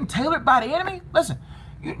nice. Getting tailored by the enemy? Listen,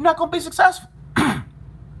 you're not going to be successful.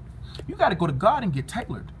 You got to go to God and get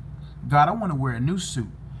tailored. God, I want to wear a new suit.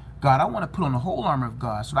 God, I want to put on the whole armor of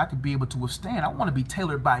God so I can be able to withstand. I want to be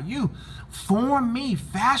tailored by you. Form me,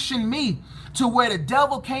 fashion me to where the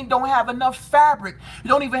devil don't have enough fabric. You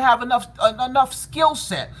don't even have enough skill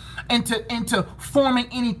set into forming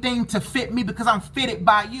anything to fit me, because I'm fitted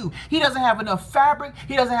by you. He doesn't have enough fabric.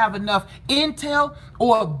 He doesn't have enough intel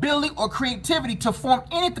or ability or creativity to form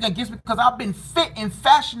anything against me, because I've been fit and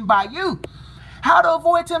fashioned by you. How to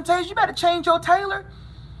avoid temptation? You better change your tailor.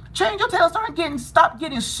 Change your tailor. Stop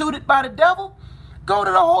getting suited by the devil. Go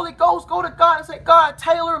to the Holy Ghost. Go to God and say, God,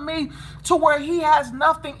 tailor me to where he has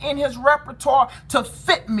nothing in his repertoire to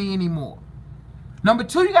fit me anymore. Number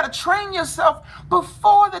 2, you got to train yourself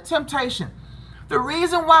before the temptation. The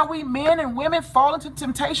reason why we men and women fall into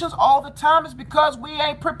temptations all the time is because we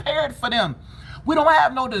ain't prepared for them. We don't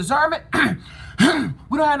have no discernment.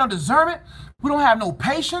 We don't have no discernment. We don't have no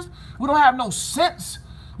patience. We don't have no sense.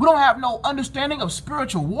 We don't have no understanding of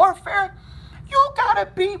spiritual warfare. You gotta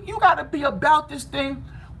be about this thing.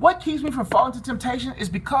 What keeps me from falling into temptation is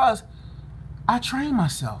because I train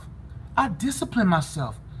myself. I discipline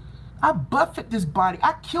myself. I buffet this body.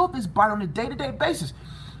 I kill this body on a day-to-day basis.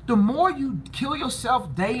 The more you kill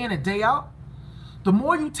yourself day in and day out, the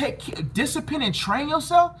more you take discipline and train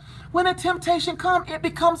yourself, when a temptation comes, it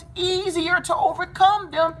becomes easier to overcome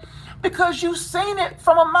them because you've seen it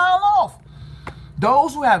from a mile off.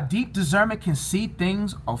 Those who have deep discernment can see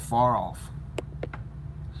things afar off.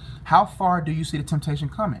 How far do you see the temptation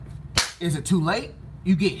coming? Is it too late?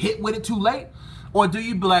 You get hit with it too late? Or do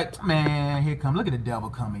you be like, man, here come, look at the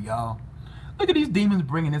devil coming, y'all. Look at these demons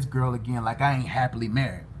bringing this girl again like I ain't happily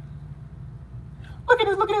married. Look at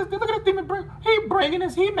this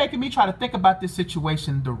demon he making me try to think about this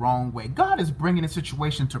situation the wrong way. God is bringing this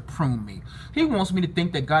situation to prune me. He wants me to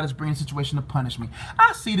think that God is bringing this situation to punish me.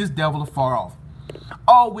 I see this devil afar off.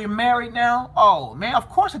 Oh, we're married now? Oh, man, of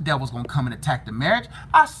course the devil's going to come and attack the marriage.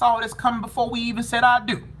 I saw this coming before we even said I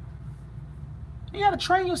do. You got to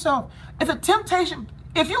train yourself.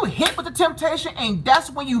 If you hit with the temptation and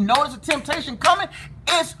that's when you notice the temptation coming,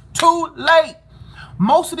 it's too late.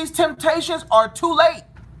 Most of these temptations are too late.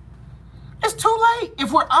 It's too late.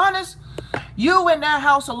 If we're honest, you in that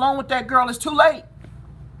house alone with that girl, it's too late.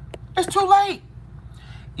 It's too late.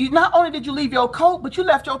 Not only did you leave your coat, but you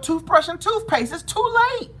left your toothbrush and toothpaste. It's too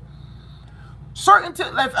late.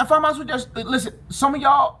 If I'm honest with you, listen, some of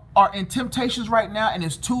y'all are in temptations right now and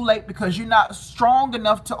it's too late because you're not strong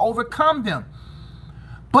enough to overcome them.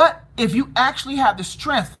 But if you actually have the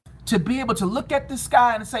strength to be able to look at the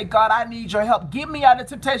sky and say, God, I need your help. Get me out of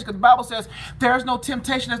temptation, because the Bible says there is no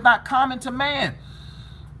temptation that's not common to man.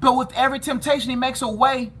 But with every temptation, he makes a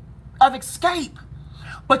way of escape.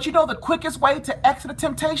 But you know the quickest way to exit a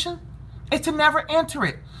temptation is to never enter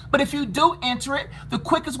it. But if you do enter it, the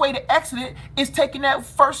quickest way to exit it is taking that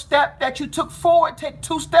first step that you took forward, take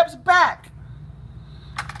 2 steps back.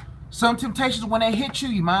 Some temptations, when they hit you,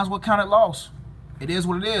 you might as well count it lost. It is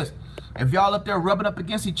what it is. If y'all up there rubbing up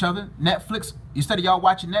against each other, Netflix, instead of y'all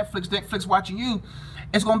watching Netflix watching you,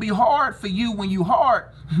 it's going to be hard for you when you hard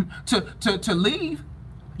to leave.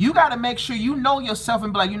 You got to make sure you know yourself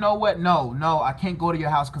and be like, you know what? No, I can't go to your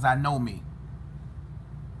house because I know me.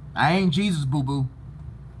 I ain't Jesus, boo-boo.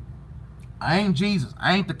 I ain't Jesus.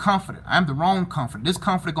 I ain't the comforter. I'm the wrong comforter. This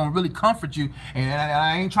comforter going to really comfort you, and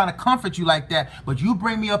I ain't trying to comfort you like that. But you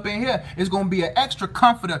bring me up in here, it's going to be an extra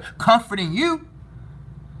comforter comforting you.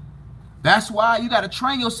 That's why you got to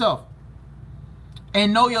train yourself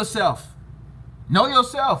and know yourself. Know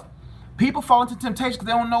yourself. People fall into temptation because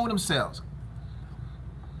they don't know themselves.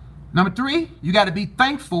 Number 3, you got to be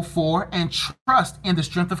thankful for and trust in the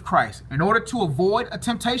strength of Christ. In order to avoid a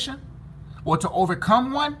temptation or to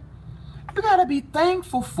overcome one, you got to be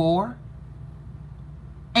thankful for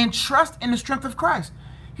and trust in the strength of Christ.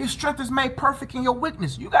 His strength is made perfect in your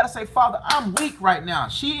weakness. You got to say, Father, I'm weak right now.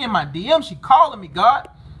 She in my DM, she calling me, God.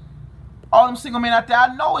 All them single men out there,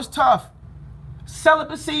 I know it's tough.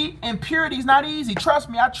 Celibacy and purity is not easy. Trust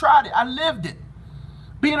me, I tried it. I lived it.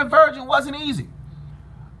 Being a virgin wasn't easy.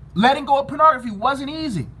 Letting go of pornography wasn't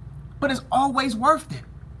easy, but it's always worth it.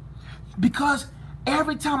 Because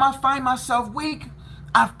every time I find myself weak,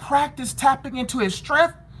 I've practiced tapping into his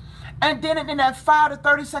strength, And then in that 5 to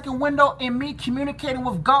 30-second window in me communicating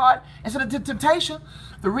with God instead of the temptation,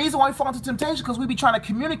 the reason why we fall into temptation is because we be trying to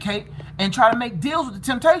communicate and try to make deals with the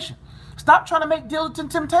temptation. Stop trying to make deals with the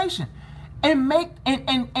temptation and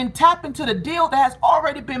and tap into the deal that has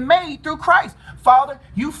already been made through Christ. Father,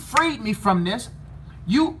 you freed me from this.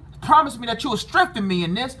 You promised me that you will strengthen me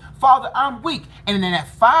in this. Father, I'm weak. And in that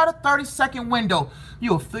 5 to 30-second window,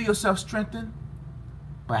 you'll feel yourself strengthened.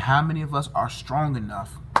 But how many of us are strong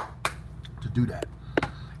enough to do that?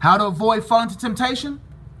 How to avoid falling into temptation?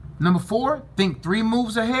 Number 4, think 3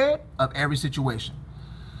 moves ahead of every situation.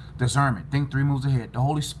 Discernment. Think 3 moves ahead. The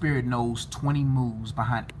Holy Spirit knows 20 moves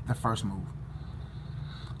behind the first move.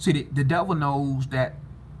 See, the devil knows that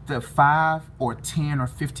the 5 or 10 or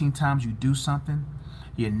 15 times you do something,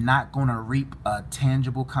 you're not going to reap a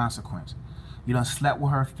tangible consequence. You done slept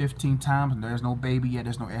with her 15 times and there's no baby yet,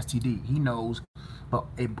 there's no STD. He knows, but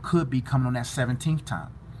it could be coming on that 17th time.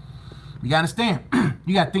 You got to understand,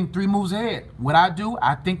 you got to think 3 moves ahead. What I do,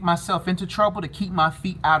 I think myself into trouble to keep my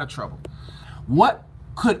feet out of trouble. What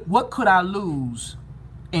could I lose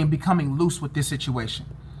in becoming loose with this situation?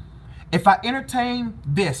 If I entertain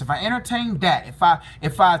this, if I entertain that,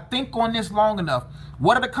 if I think on this long enough,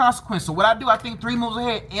 what are the consequences? So what I do, I think 3 moves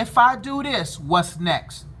ahead. If I do this, what's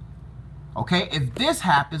next? Okay, if this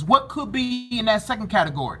happens, what could be in that second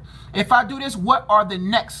category? If I do this, what are the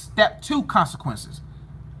next step 2 consequences?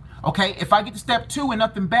 Okay, if I get to step 2 and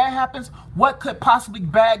nothing bad happens, what could possibly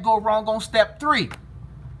bad go wrong on step 3?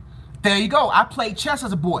 There you go. I played chess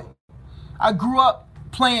as a boy. I grew up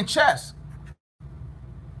playing chess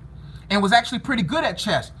and was actually pretty good at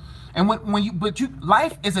chess. And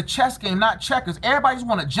life is a chess game, not checkers. Everybody just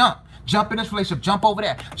want to jump in this relationship, jump over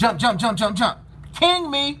there, jump.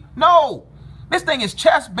 King me? No. This thing is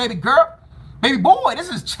chess, baby girl, baby boy. This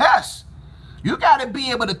is chess. You got to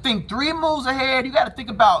be able to think 3 moves ahead. You got to think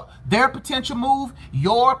about their potential move,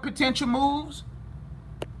 your potential moves.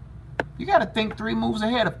 You got to think 3 moves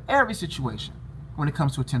ahead of every situation when it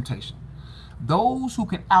comes to a temptation. Those who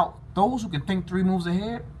can think 3 moves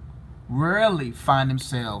ahead rarely find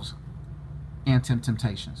themselves in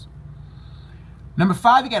temptations. Number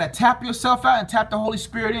 5, you got to tap yourself out and tap the Holy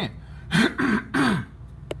Spirit in.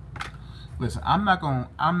 Listen, I'm not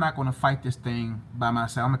gonna fight this thing by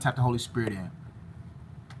myself. I'm gonna tap the Holy Spirit in.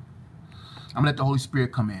 I'm gonna let the Holy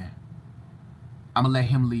Spirit come in. I'm gonna let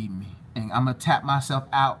Him lead me, and I'm gonna tap myself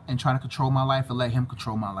out and try to control my life and let Him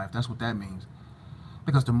control my life. That's what that means.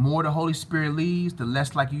 Because the more the Holy Spirit leads, the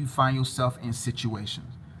less likely you find yourself in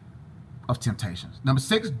situations of temptations. Number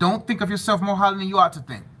 6, don't think of yourself more highly than you ought to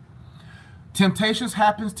think. Temptations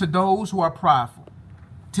happens to those who are prideful.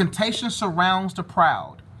 Temptation surrounds the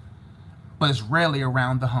proud, but it's rarely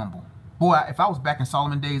around the humble. Boy, if I was back in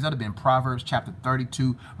Solomon days, that'd have been Proverbs chapter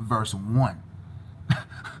 32, verse 1.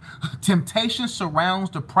 Temptation surrounds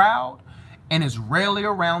the proud and is rarely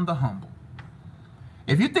around the humble.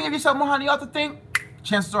 If you think of yourself more than you ought to think,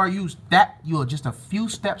 chances are you're just a few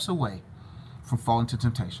steps away from falling to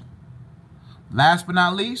temptation. Last but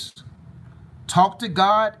not least, talk to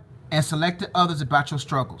God and select to others about your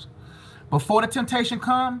struggles. Before the temptation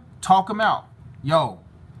come, talk them out.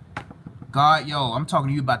 God, I'm talking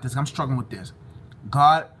to you about this. I'm struggling with this.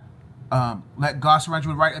 God, let God surround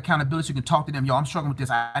you with right accountability so you can talk to them. I'm struggling with this.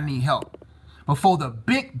 I need help. Before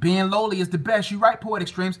being lowly is the best. You right, Poetic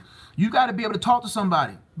Streams. You got to be able to talk to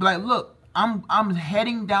somebody. Be like, look, I'm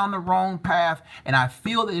heading down the wrong path, and I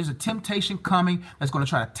feel that there's a temptation coming that's going to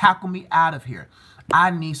try to tackle me out of here. I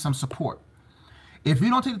need some support. If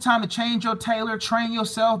you don't take the time to change your tailor, train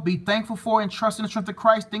yourself, be thankful for and trust in the strength of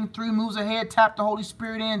Christ, think 3 moves ahead, tap the Holy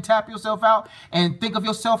Spirit in, tap yourself out, and think of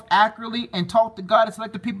yourself accurately and talk to God and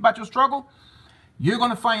select the people about your struggle, you're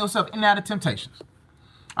going to find yourself in and out of temptations.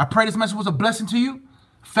 I pray this message was a blessing to you,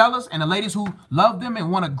 fellas, and the ladies who love them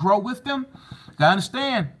and want to grow with them. You gotta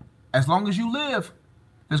understand, as long as you live,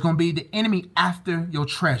 there's going to be the enemy after your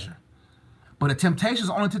treasure. But a temptation is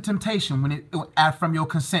only to temptation when it from your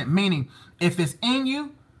consent. Meaning, if it's in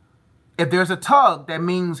you, if there's a tug, that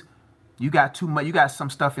means you got too much. You got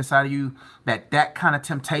some stuff inside of you that kind of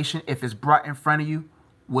temptation, if it's brought in front of you,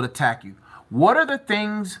 would attack you. What are the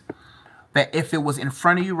things that if it was in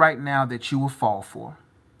front of you right now that you would fall for?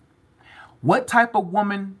 What type of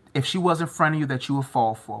woman, if she was in front of you, that you would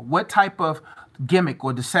fall for? What type of gimmick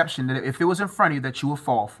or deception that if it was in front of you that you would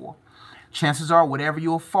fall for? Chances are, whatever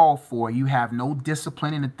you'll fall for, you have no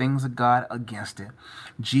discipline in the things of God against it.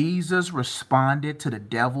 Jesus responded to the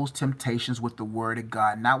devil's temptations with the word of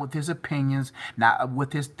God, not with his opinions, not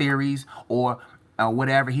with his theories or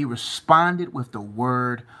whatever. He responded with the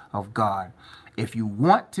word of God. If you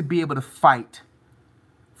want to be able to fight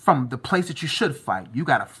from the place that you should fight. You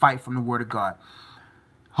got to fight from the word of God.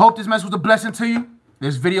 Hope this message was a blessing to you.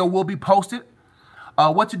 This video will be posted.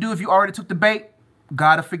 What to do if you already took the bait?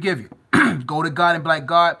 God will forgive you. Go to God and be like,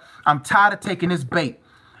 God, I'm tired of taking this bait.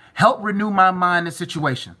 Help renew my mind in this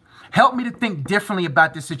situation. Help me to think differently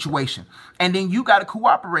about this situation. And then you got to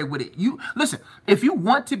cooperate with it. Listen, if you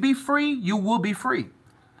want to be free, you will be free.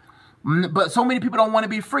 But so many people don't want to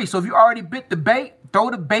be free. So if you already bit the bait, throw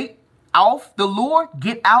the bait off the lure,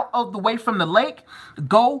 get out of the way from the lake,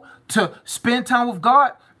 go to spend time with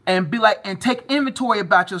God and be like, and take inventory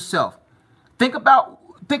about yourself. Think about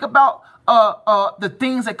the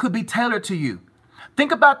things that could be tailored to you.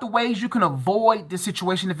 Think about the ways you can avoid this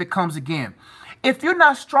situation if it comes again. If you're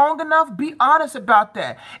not strong enough, be honest about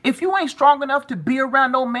that. If you ain't strong enough to be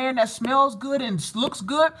around no man that smells good and looks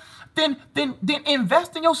good, then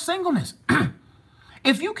invest in your singleness.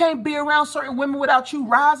 If you can't be around certain women without you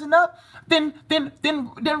rising up, then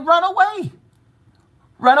run away.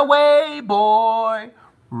 Run away, boy.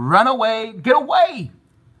 Run away. Get away.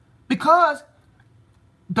 Because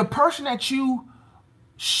the person that you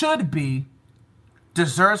should be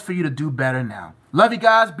deserves for you to do better now. Love you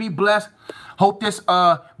guys. Be blessed. Hope this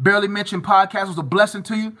Barely Mentioned podcast was a blessing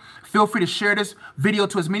to you. Feel free to share this video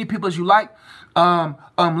to as many people as you like.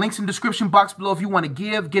 Links in the description box below if you want to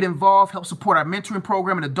give, get involved, help support our mentoring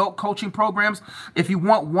program and adult coaching programs. If you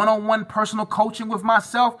want one-on-one personal coaching with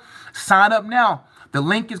myself, sign up now. The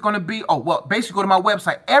link is going to be, basically go to my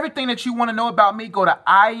website. Everything that you want to know about me, go to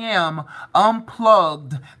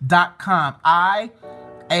IamUnplugged.com.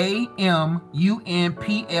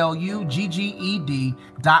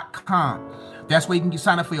 IamUnplugged.com. That's where you can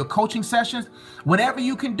sign up for your coaching sessions. Whatever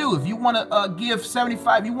you can do. If you want to give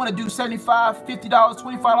 $75, you want to do $75, $50,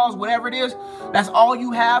 $25, whatever it is, that's all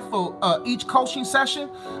you have for each coaching session.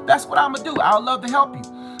 That's what I'm going to do. I'd love to help you.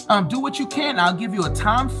 Do what you can. I'll give you a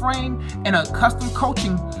time frame and a custom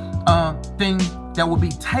coaching thing that will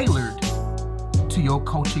be tailored to your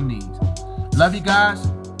coaching needs. Love you guys.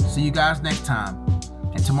 See you guys next time.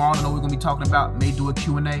 And tomorrow, I know we're going to be talking about, may do a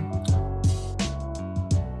Q&A.